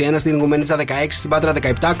 Θεσσαλονίκη 21, στην Ιγουμενίτσα 16, στην Πάτρα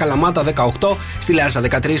 17, Καλαμάτα 18, στη Λάρισα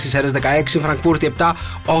 13, στις Σέρρες 16, Φραγκφούρτη 7,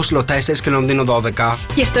 Όσλο 4 και Λονδίνο 12.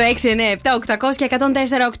 Και στο 697-800 και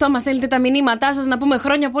 104-8 μας στέλνετε τα μηνύματά σας να πούμε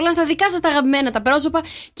χρόνια πολλά στα δικά σας τα αγαπημένα τα πρόσωπα.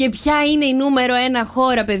 Και ποια είναι η νούμερο 1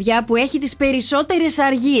 χώρα, παιδιά, που έχει τις περισσότερες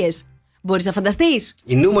αργίες? Μπορείς να φανταστείς?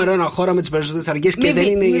 Η νούμερο 1 χώρα με τις περισσότερες αργίες και δεν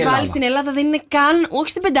είναι η Ελλάδα. Βάλεις την Ελλάδα, δεν είναι καν, όχι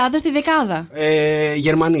στην πεντάδα, στη δεκάδα.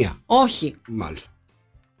 Γερμανία. Όχι. Μάλιστα.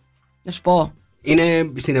 Να σου πω.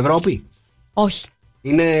 Είναι στην Ευρώπη? Όχι.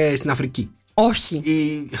 Είναι στην Αφρική? Όχι.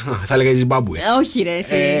 Θα έλεγα η Ζιμπάμπουε. Όχι, ρε,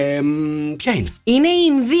 εσύ. Ποια είναι? Είναι η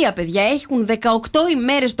Ινδία, παιδιά. Έχουν 18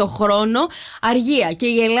 ημέρες το χρόνο αργία. Και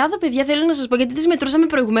η Ελλάδα, παιδιά, θέλω να σας πω, γιατί τις μετρούσαμε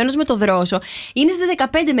προηγουμένως με το δρόσο. Είναι στις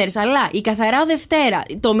 15 μέρες. Αλλά η καθαρά Δευτέρα,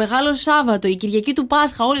 το Μεγάλο Σάββατο, η Κυριακή του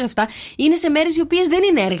Πάσχα, όλα αυτά είναι σε μέρες οι οποίες δεν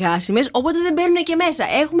είναι εργάσιμες. Οπότε δεν μπαίνουν και μέσα.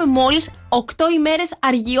 Έχουμε μόλις 8 ημέρες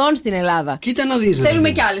αργιών στην Ελλάδα. Κοίτα να δεις. Θέλουμε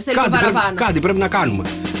κι άλλες. Θέλουμε παραπάνω. Κάτι πρέπει να κάνουμε.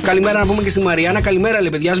 Καλημέρα να πούμε και στη Μαριάννα. Καλημέρα, λέει,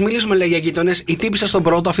 παιδιά. Ας μιλήσουμε, λέει, για γείτονες. Η τύπισσα στον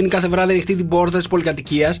πρώτο αφήνει κάθε βράδυ ανοιχτή την πόρτα της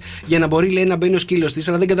πολυκατοικίας για να μπορεί, λέει, να μπαίνει ο σκύλος της,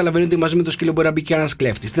 αλλά δεν καταλαβαίνει ότι μαζί με το σκύλο μπορεί να μπει και ένας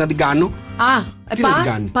κλέφτης. Τι να την κάνω?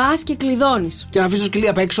 Πας και κλειδώνεις. Και να αφήσεις το σκυλί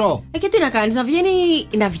απ' έξω. Και τι να κάνεις,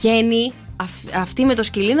 να βγαίνει αυτή με το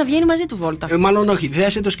σκυλί, να βγαίνει μαζί του βόλτα. Μάλλον όχι,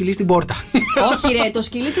 θέσε το σκυλί στην πόρτα. Όχι, ρε, το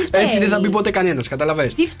σκυλί τι φταίει? Έτσι δεν θα μπει ποτέ κανένας,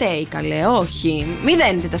 καταλαβες. Τι φταίει, καλέ, όχι. Μη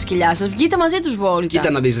δένετε τα σκυλιά σας, βγείτε μαζί τους βόλτα.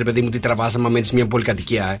 Κοίτα να δεις, ρε παιδί μου, τι τραβάς άμα μένεις σε μια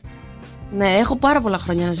πολυκατοικία, Ναι, έχω πάρα πολλά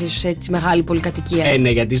χρόνια να ζήσω σε έτσι μεγάλη πολυκατοικία. Ναι,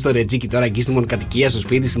 γιατί στο Ρετζίκι τώρα εκεί στη μονοκατοικία, στο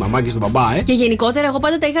σπίτι, στη μαμά και στον μπαμπά, Και γενικότερα εγώ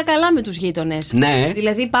πάντα τα είχα καλά με τους γείτονες. Ναι.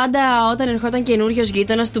 Δηλαδή πάντα όταν ερχόταν καινούριος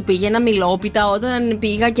γείτονας του πήγαινα μιλόπιτα. Όταν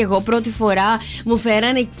πήγα κι εγώ πρώτη φορά μου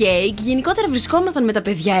φέρανε κέικ. Γενικότερα βρισκόμασταν με τα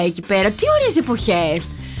παιδιά εκεί πέρα. Τι ωραίες εποχές.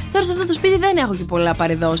 Τώρα σε αυτό το σπίτι δεν έχω και πολλά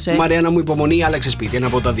παρεδώσει. Μαριάννα μου, υπομονή, άλλαξε σπίτι. Ένα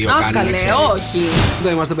από τα δύο κάνει. Καλέ, όχι.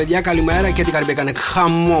 Εδώ είμαστε, παιδιά. Καλημέρα. Και την Καρμπή έκανε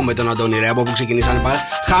χαμό με τον Αντώνη, ρε, από που ξεκινήσανε πάλι.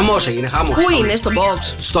 Χαμός έγινε, χαμό. Πού είναι, στο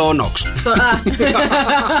box? Στο Nox.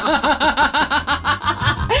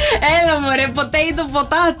 Έλα μωρέ, potato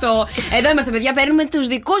potato. Εδώ είμαστε, παιδιά. Παίρνουμε τους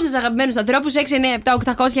δικούς σας αγαπημένους ανθρώπους.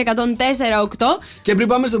 697-800 και 104-8. Και πριν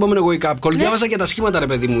πάμε στο επόμενο wake up call, διάβασα και τα σχήματα, ρε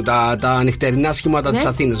παιδί μου. Τα νυχτερινά σχήματα της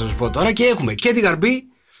Αθήνας, να σου πω τώρα. Και έχουμε και την Καρμπή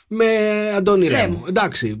με Αντώνη Ρέμο.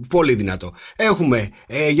 Εντάξει, πολύ δυνατό. Έχουμε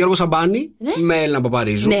Γιώργο Σαμπάνη με Έλληνα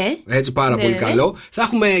Παπαρίζου. Έτσι, πάρα πολύ καλό. Θα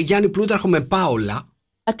έχουμε Γιάννη Πλούταρχο με Πάολα.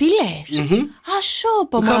 Α, τι λες?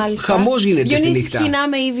 Ασόπα, μάλιστα. Χαμός γίνεται στη νύχτα. Διονύση Χινά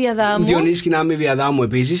με Ήβια Δάμου. Διονύση Χινά με Ήβια Δάμου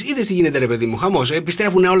επίσης. Είδες τι γίνεται, ρε παιδί μου. Χαμός.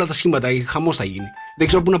 Επιστρέφουν όλα τα σχήματα. Χαμός θα γίνει. Δεν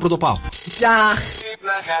ξέρω πού να πρωτοπάω.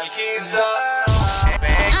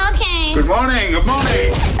 Okay. Good morning, good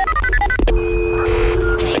morning.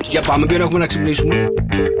 Για πάμε, ποιο έχουμε να ξυπνήσουμε?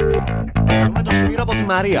 Με το Σπύρο από τη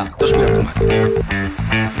Μαρία. Το Σπύρο από τη Μαρία.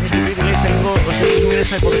 Είναι στην Κρήτη, λέει, σε λίγους μήνες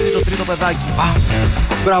θα υποδεχτεί το τρίτο παιδάκι.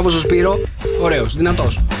 Μπράβο στο Σπύρο. Ωραίος,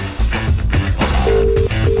 δυνατός.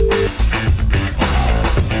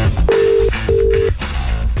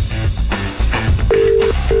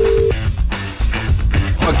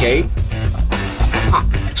 Οκ.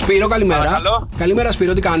 Σπύρο, καλημέρα. Παρακαλώ. Καλημέρα,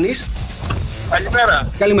 Σπύρο, τι κάνεις?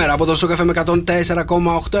 Καλημέρα. Καλημέρα, από το Sok FM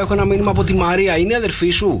 104,8 έχω ένα μήνυμα από τη Μαρία. Είναι η αδερφή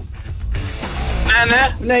σου?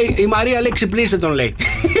 Ναι. Ναι, η Μαρία λέει ξυπνήστε τον, λέει.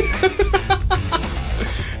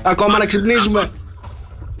 Ακόμα να ξυπνήσουμε?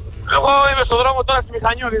 Εγώ είμαι στον δρόμο τώρα, στη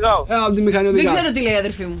μηχανή οδηγάω. Από τη μηχανή οδηγάω. Δεν ξέρω τι λέει η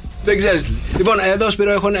αδερφή μου. Δεν ξέρεις. Λοιπόν, εδώ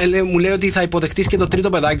Σπύρο μου λέει ότι θα υποδεχτείς και το τρίτο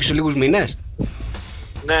παιδάκι σε λίγους μήνες.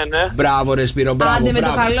 Ναι. Μπράβο, ρε Σπύρο, μπράβο. Άντε με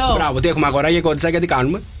το καλό. Μπράβο, τι έχουμε, αγοράκια, κοριτσάκια, τι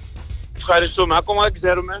κάνουμε? Ευχαριστούμε, ακόμα δεν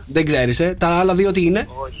ξέρουμε. Δεν ξέρεις, τα άλλα δύο τι είναι?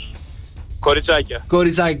 Όχι. Κοριτσάκια.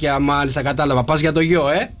 Κοριτσάκια, μάλιστα, κατάλαβα. Πας για το γιο,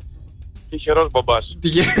 Τυχερός μπαμπάς.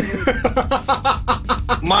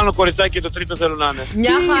 Μάλλον κοριτσάκι το τρίτο θέλω να είναι.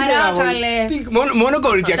 Μια χαρά, καλέ. Μόνο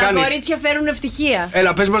κορίτσια κάνεις? Τα κορίτσια φέρουν ευτυχία.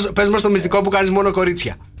 Έλα, πες μας το μυστικό που κάνεις μόνο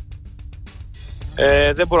κορίτσια.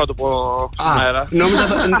 Δεν μπορώ να το πω στον αέρα.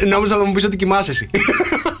 Νόμιζα θα μου πεις ότι κοιμάσαι εσύ.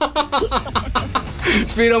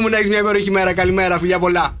 Σπύρο μου, να έχεις μια υπέροχη μέρα. Καλημέρα, φιλιά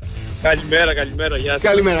πολλά. Καλημέρα, γεια σας.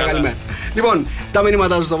 Καλημέρα. Λοιπόν, τα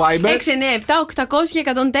μηνύματά σας στο Viber.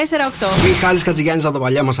 697-800-1048. Μιχάλης Κατζηγιάννης από τα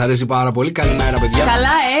παλιά, μας αρέσει πάρα πολύ. Καλημέρα, παιδιά. Καλά,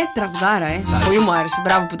 τραγουδάρα, Πολύ μου άρεσε.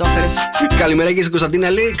 Μπράβο που το έφερες. Καλημέρα και στην Κωνσταντίνα.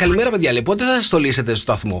 Λέει, καλημέρα, παιδιά. Λέει, πότε θα στολίσετε στο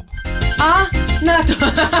σταθμό? Να το.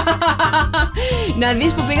 Να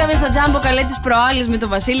δεις που πήγαμε στα Τζάμπο Καλέ τις προάλλες με τον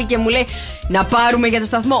Βασίλη και μου λέει να πάρουμε για το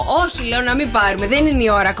σταθμό. Όχι, λέω να μην πάρουμε, δεν είναι η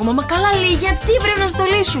ώρα ακόμα. Μα καλά, λέει, γιατί πρέπει να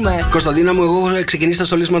στολίσουμε? Κωνσταντίνα μου, εγώ έχω ξεκινήσει τα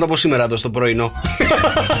στολίσματα από σήμερα εδώ στο πρωινό.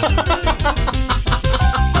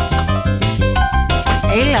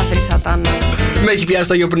 Έλα, φρυσατάνα. Με έχει πιάσει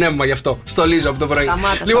το Αγίο Πνεύμα γι' αυτό. Στολίζω από το πρωί.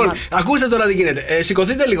 Λοιπόν, ακούστε τώρα τι γίνεται.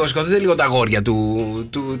 Σηκωθείτε λίγο τα αγόρια του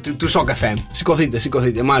Sok FM.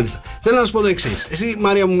 Σηκωθείτε, μάλιστα. Θέλω να σας πω το εξής. Εσύ,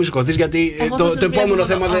 Μάρια μου, μη σηκωθείς γιατί το επόμενο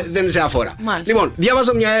θέμα δεν σε αφορά. Λοιπόν,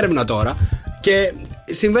 διάβαζα μια έρευνα τώρα και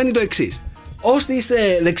συμβαίνει το εξής. Όσοι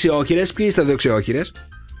είστε δεξιόχειρες, ποιοι είστε δεξιόχειρες?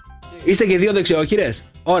 Είστε και δύο δεξιόχειρες?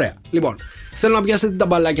 Ωραία. Λοιπόν, θέλω να πιάσετε τα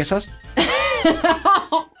μπαλάκια σας.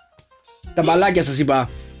 Τα μπαλάκια σας είπα.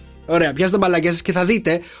 Ωραία, πιάστε τα μπαλάκια σας και θα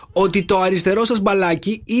δείτε ότι το αριστερό σας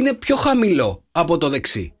μπαλάκι είναι πιο χαμηλό από το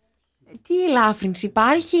δεξί. Τι ελάφρυνση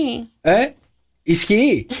υπάρχει?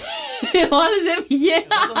 Ισχύει? Ο άλλος έφυγε.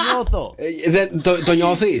 Το νιώθω. Το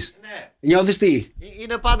νιώθεις? Ναι. Νιώθεις τι?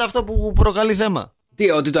 Είναι πάντα αυτό που προκαλεί θέμα. Τι,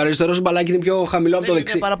 ότι το αριστερό σου μπαλάκι είναι πιο χαμηλό από το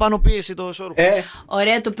δεξί? Είναι παραπάνω πίεση το σόρπο.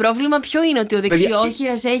 Ωραία, το πρόβλημα ποιο είναι? Ότι ο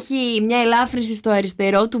δεξιόχειρας έχει μια ελάφρυνση στο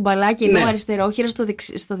αριστερό του μπαλάκι, ενώ ο αριστερόχειρας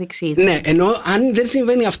στο δεξί. Ναι, ενώ αν δεν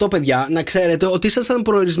συμβαίνει αυτό, παιδιά, να ξέρετε ότι ήσασταν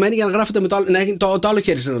προορισμένοι για να γράφετε με το άλλο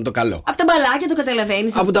χέρι σας είναι το καλό. Από τα μπαλάκια το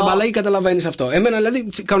καταλαβαίνεις αυτό. Από τα μπαλάκια καταλαβαίνεις αυτό. Εμένα δηλαδή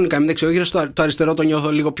κανονικά είμαι δεξιόχειρας, το αριστερό το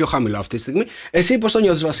νιώθω λίγο πιο χαμηλό αυτή τη στιγμή. Εσύ πώς το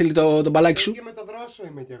νιώθεις, Βασίλη, το μπαλάκι σου? Και με το δρόσο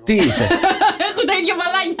είμαι κι εγώ. Τι είσαι? Έχω τα ίδια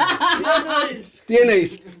μπαλάκια. Τι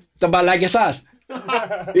εννοείς? Τα μπαλάκια σας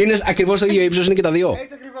είναι ακριβώς το ίδιο ύψος, είναι και τα δύο?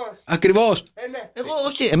 Έτσι ακριβώς. Ακριβώς. Ναι. Εγώ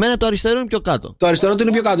όχι, εμένα το αριστερό είναι πιο κάτω. Το αριστερό του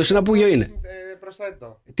είναι πιο κάτω, ένα πούγιο είναι.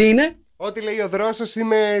 Προσθέτω. Τι είναι? Ό,τι λέει ο δρόσος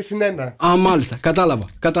είμαι συνένα. Α, μάλιστα,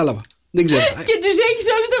 κατάλαβα. Δεν ξέρω. Και τους έχεις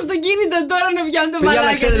όλους τα αυτοκίνητα τώρα να βγαίνουν το μπαλάκι. Παιδιά,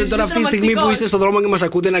 να ξέρετε τώρα αυτή τη στιγμή που είστε στον δρόμο και μας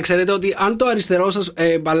ακούτε, να ξέρετε ότι αν το αριστερό σας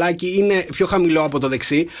μπαλάκι είναι πιο χαμηλό από το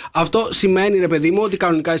δεξί, αυτό σημαίνει, ρε παιδί μου, ότι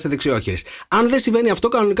κανονικά είστε δεξιόχειρες. Αν δεν συμβαίνει αυτό,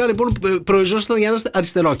 κανονικά λοιπόν προοριζόσασταν για να είστε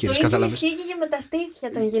αριστερόχειρες. Το ίδιο ισχύει και με τα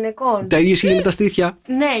στήθια των γυναικών. Τα ίδια ισχύει με τα στήθια.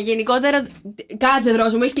 Ναι, γενικότερα. Κάτσε,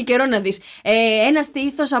 Δρόσο μου, έχεις και καιρό να δεις. Ένα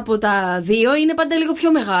στήθος από τα δύο είναι πάντα λίγο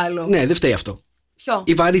πιο μεγάλο. Ναι, δεν φταίει αυτό. Ποιο?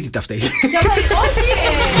 Η βαρύτητα φταίει.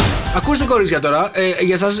 Ακούστε, κορίτσια, τώρα,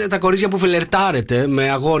 για εσάς τα κορίτσια που φλερτάρετε με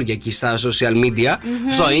αγόρια εκεί στα social media,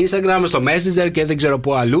 στο Instagram, στο Messenger και δεν ξέρω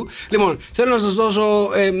πού αλλού. Λοιπόν, θέλω να σας δώσω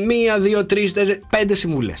 1, 2, 3, 4, 5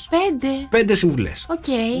 συμβουλές. 5 συμβουλές.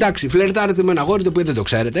 Εντάξει, φλερτάρετε με ένα αγόρι το οποίο δεν το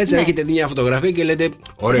ξέρετε. Έτσι, έχετε δει μια φωτογραφία και λέτε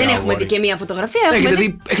ωραία. Δεν έχουμε δει και μια φωτογραφία.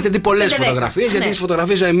 Έχετε δει πολλές φωτογραφίες, γιατί τις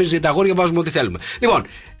φωτογραφίες εμείς τα αγόρια βάζουμε ό,τι θέλουμε. Λοιπόν,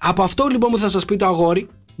 από αυτό λοιπόν που θα σας πει το αγόρι,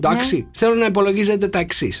 εντάξει, θέλω να υπολογίζετε τα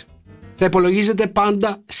εξής. Θα υπολογίζετε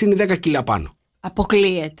πάντα συν 10 κιλά πάνω.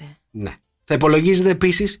 Αποκλείεται. Ναι. Θα υπολογίζετε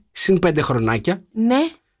επίσης συν 5 χρονάκια. Ναι.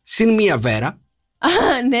 Συν 1 βέρα.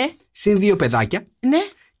 Ναι. Συν 2 παιδάκια. Ναι.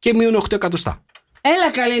 Και μείον 8 εκατοστά.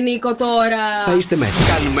 Έλα καλέ Νίκο τώρα. Θα είστε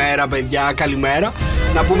μέσα. Καλημέρα, παιδιά, καλημέρα.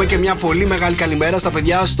 Να πούμε και μια πολύ μεγάλη καλημέρα στα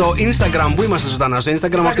παιδιά στο Instagram που είμαστε ζωντανά. Στο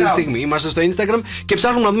Instagram αυτή τη στιγμή. Είμαστε στο Instagram και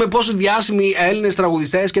ψάχνουμε να δούμε πόσο διάσημοι Έλληνες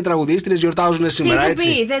τραγουδιστές και τραγουδίστριες γιορτάζουν σήμερα. Τι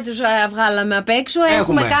πει, δεν τους βγάλαμε απ' έξω.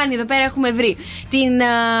 Έχουμε κάνει εδώ πέρα, έχουμε βρει την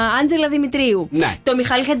Άντζελα Δημητρίου. Ναι. Τον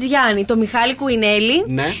Μιχάλη Χατζηγιάννη. Τον Μιχάλη Κουινέλη.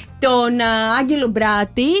 Ναι. Τον Άγγελο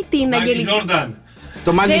Μπράτη. Την Αγγελική.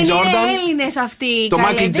 Το Μάικλ Τζόρνταν. Δεν είναι Έλληνες αυτοί. Το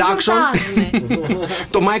Μάικλ Τζάκσον.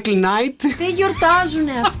 Το Μάικλ Νάιτ. Δεν γιορτάζουν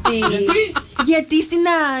αυτοί. Γιατί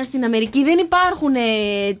στην Αμερική δεν υπάρχουν.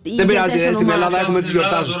 Δεν πειράζει, στην Ελλάδα έχουμε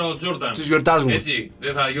τους γιορτάζουμε. Έτσι,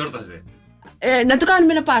 δεν θα γιόρταζε. Να το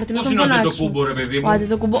κάνουμε ένα πάρτι. Πώς είναι ο Αντετοκούμπο, ρε παιδί μου? Ο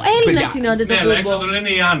Αντετοκούμπο. Έλληνας είναι ο Αντετοκούμπο. Ναι, αλλά έξω το λένε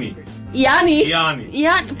Ιάννη. Ιάννη.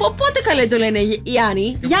 Πότε καλέ το λένε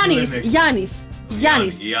Ιάννη? Γιάννης.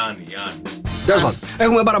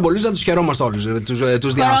 Έχουμε πάρα πολλούς, να τους χαιρόμαστε όλους. Τους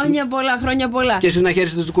διάσημους. Χρόνια πολλά. Και εσείς να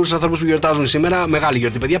χαίρεστε τους κούρους ανθρώπους που γιορτάζουν σήμερα. Μεγάλη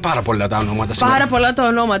γιορτή, παιδιά. Πάρα πολλά τα ονόματα σήμερα. Πάρα πολλά τα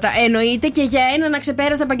ονόματα. Εννοείται και για έναν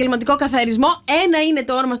αξεπέραστο επαγγελματικό καθαρισμό. Ένα είναι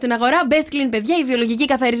το όνομα στην αγορά. Best Clean, παιδιά. Οι βιολογικοί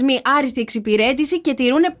καθαρισμοί, άριστη εξυπηρέτηση και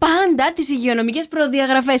τηρούν πάντα τις υγειονομικές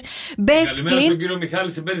προδιαγραφές. Καλημέρα στον κύριο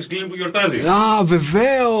Μιχάλη στην Best Clean που γιορτάζει. Α,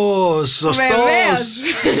 βεβαίως. Σωστός.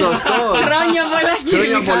 Χρόνια πολλά, κύριε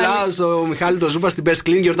Χρόνια πολλά στο Μιχάλη το Ζούπα στην Best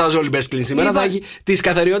Clean. Γιορτάζω όλοι Best Clean σήμερα. σήμερα θα έχει τις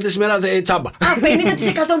καθαριότητες σήμερα τσάμπα. 50%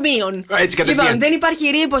 μείον. Έτσι κατευθείαν. Λοιπόν, δεν υπάρχει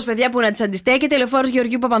ρήπος, παιδιά, που να τις αντιστέκεται. Λεωφόρος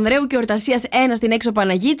Γεωργίου Παπανδρέου και Ορτασίας 1 στην έξω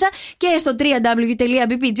Παναγίτσα και στο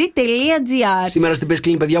www.bbg.gr. Σήμερα στην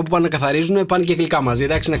Πεσκλίνη, παιδιά που πάνε να καθαρίζουν, πάνε και γλυκά μαζί,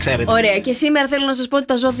 εντάξει, να ξέρετε. Ωραία, και σήμερα θέλω να σας πω ότι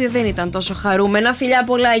τα ζώδια δεν ήταν τόσο χαρούμενα. Φιλιά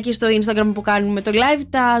πολλά εκεί στο Instagram που κάνουμε το live.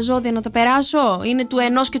 Τα ζώδια να τα περάσω. Είναι του 1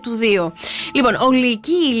 και του 2. Λοιπόν,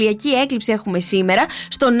 ολική ηλιακή έκλειψη έχουμε σήμερα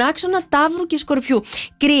στον άξονα Ταύρου και Σκορπιού.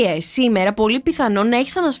 Κρύε, σήμερα πολύ πιθανό να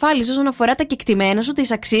έχεις ανασφάλιση όσον αφορά τα κεκτημένα σου,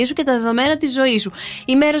 τις αξίες σου και τα δεδομένα της ζωής σου.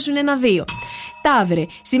 Η μέρα σου είναι 1-2. Ταύρε,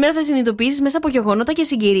 σήμερα θα συνειδητοποιήσεις μέσα από γεγονότα και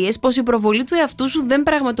συγκυρίες πως η προβολή του εαυτού σου δεν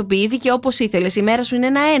πραγματοποιήθηκε όπως ήθελες. Η μέρα σου είναι 1-1.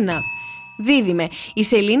 Δίδυμε, η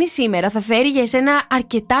σελήνη σήμερα θα φέρει για εσένα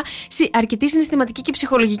αρκετή συναισθηματική και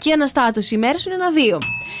ψυχολογική αναστάτωση. Η μέρα σου είναι 1-2.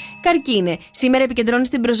 Καρκίνε, σήμερα επικεντρώνεις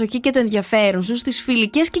την προσοχή και το ενδιαφέρον σου στις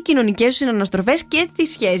φιλικές και κοινωνικές σου συναναστροφές και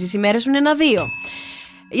τις σχέσεις. Η μέρα σου είναι 1-2.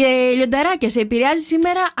 Λιονταράκια, σε επηρεάζει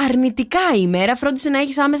σήμερα αρνητικά η ημέρα. Φρόντισε να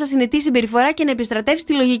έχεις άμεσα συνετή συμπεριφορά και να επιστρατεύσεις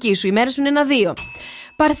τη λογική σου. Η μέρα σου είναι 1-2.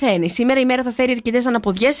 Παρθένη, σήμερα η μέρα θα φέρει αρκετές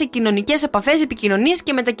αναποδιές σε κοινωνικές επαφές, επικοινωνίες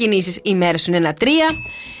και μετακινήσεις. Η μέρα σου είναι 1-3.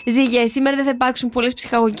 Ζυγέ, σήμερα δεν θα υπάρξουν πολλές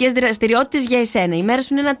ψυχαγωγικές δραστηριότητες για εσένα. Η μέρα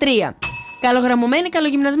σου είναι 1-3. Καλογραμμωμένη,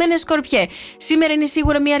 καλογυμνασμένη Σκορπιέ. Σήμερα είναι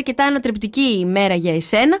σίγουρα μια αρκετά ανατρεπτική ημέρα για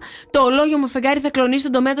εσένα. Το ολόγιο φεγγάρι θα κλονίσει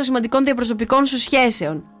στον τομέα των σημαντικών διαπροσωπικών σου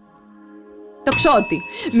σχέσεων. Τοξότη.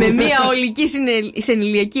 Με μια ολική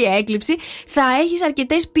συνηλιακή έκλειψη θα έχεις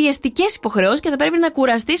αρκετές πιεστικές υποχρεώσεις και θα πρέπει να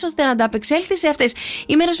κουραστείς ώστε να ανταπεξέλθεις σε αυτές.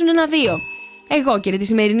 Η μέρα σου είναι 1-2. Εγώ, κύριε, τη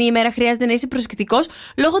σημερινή ημέρα χρειάζεται να είσαι προσεκτικός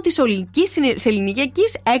λόγω της ολικής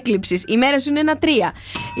σεληνιακής έκλειψης. Η μέρα σου είναι 1-3.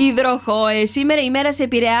 Υδροχόε, σήμερα η μέρα σε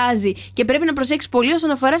επηρεάζει και πρέπει να προσέξεις πολύ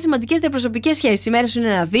όσον αφορά σημαντικές διαπροσωπικές σχέσεις. Η μέρα σου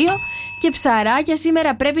είναι 1-2. Και ψαράκια,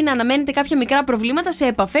 σήμερα πρέπει να αναμένετε κάποια μικρά προβλήματα σε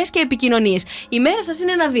επαφές και επικοινωνίες. Η μέρα σας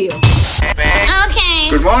είναι 1-2.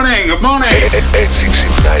 Okay. Good morning, good morning. Έτσι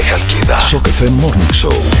ξυπνάει η Χαλκίδα. Sok FM Morning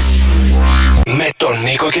Show. Με τον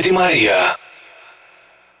Νίκο και τη Μαρία.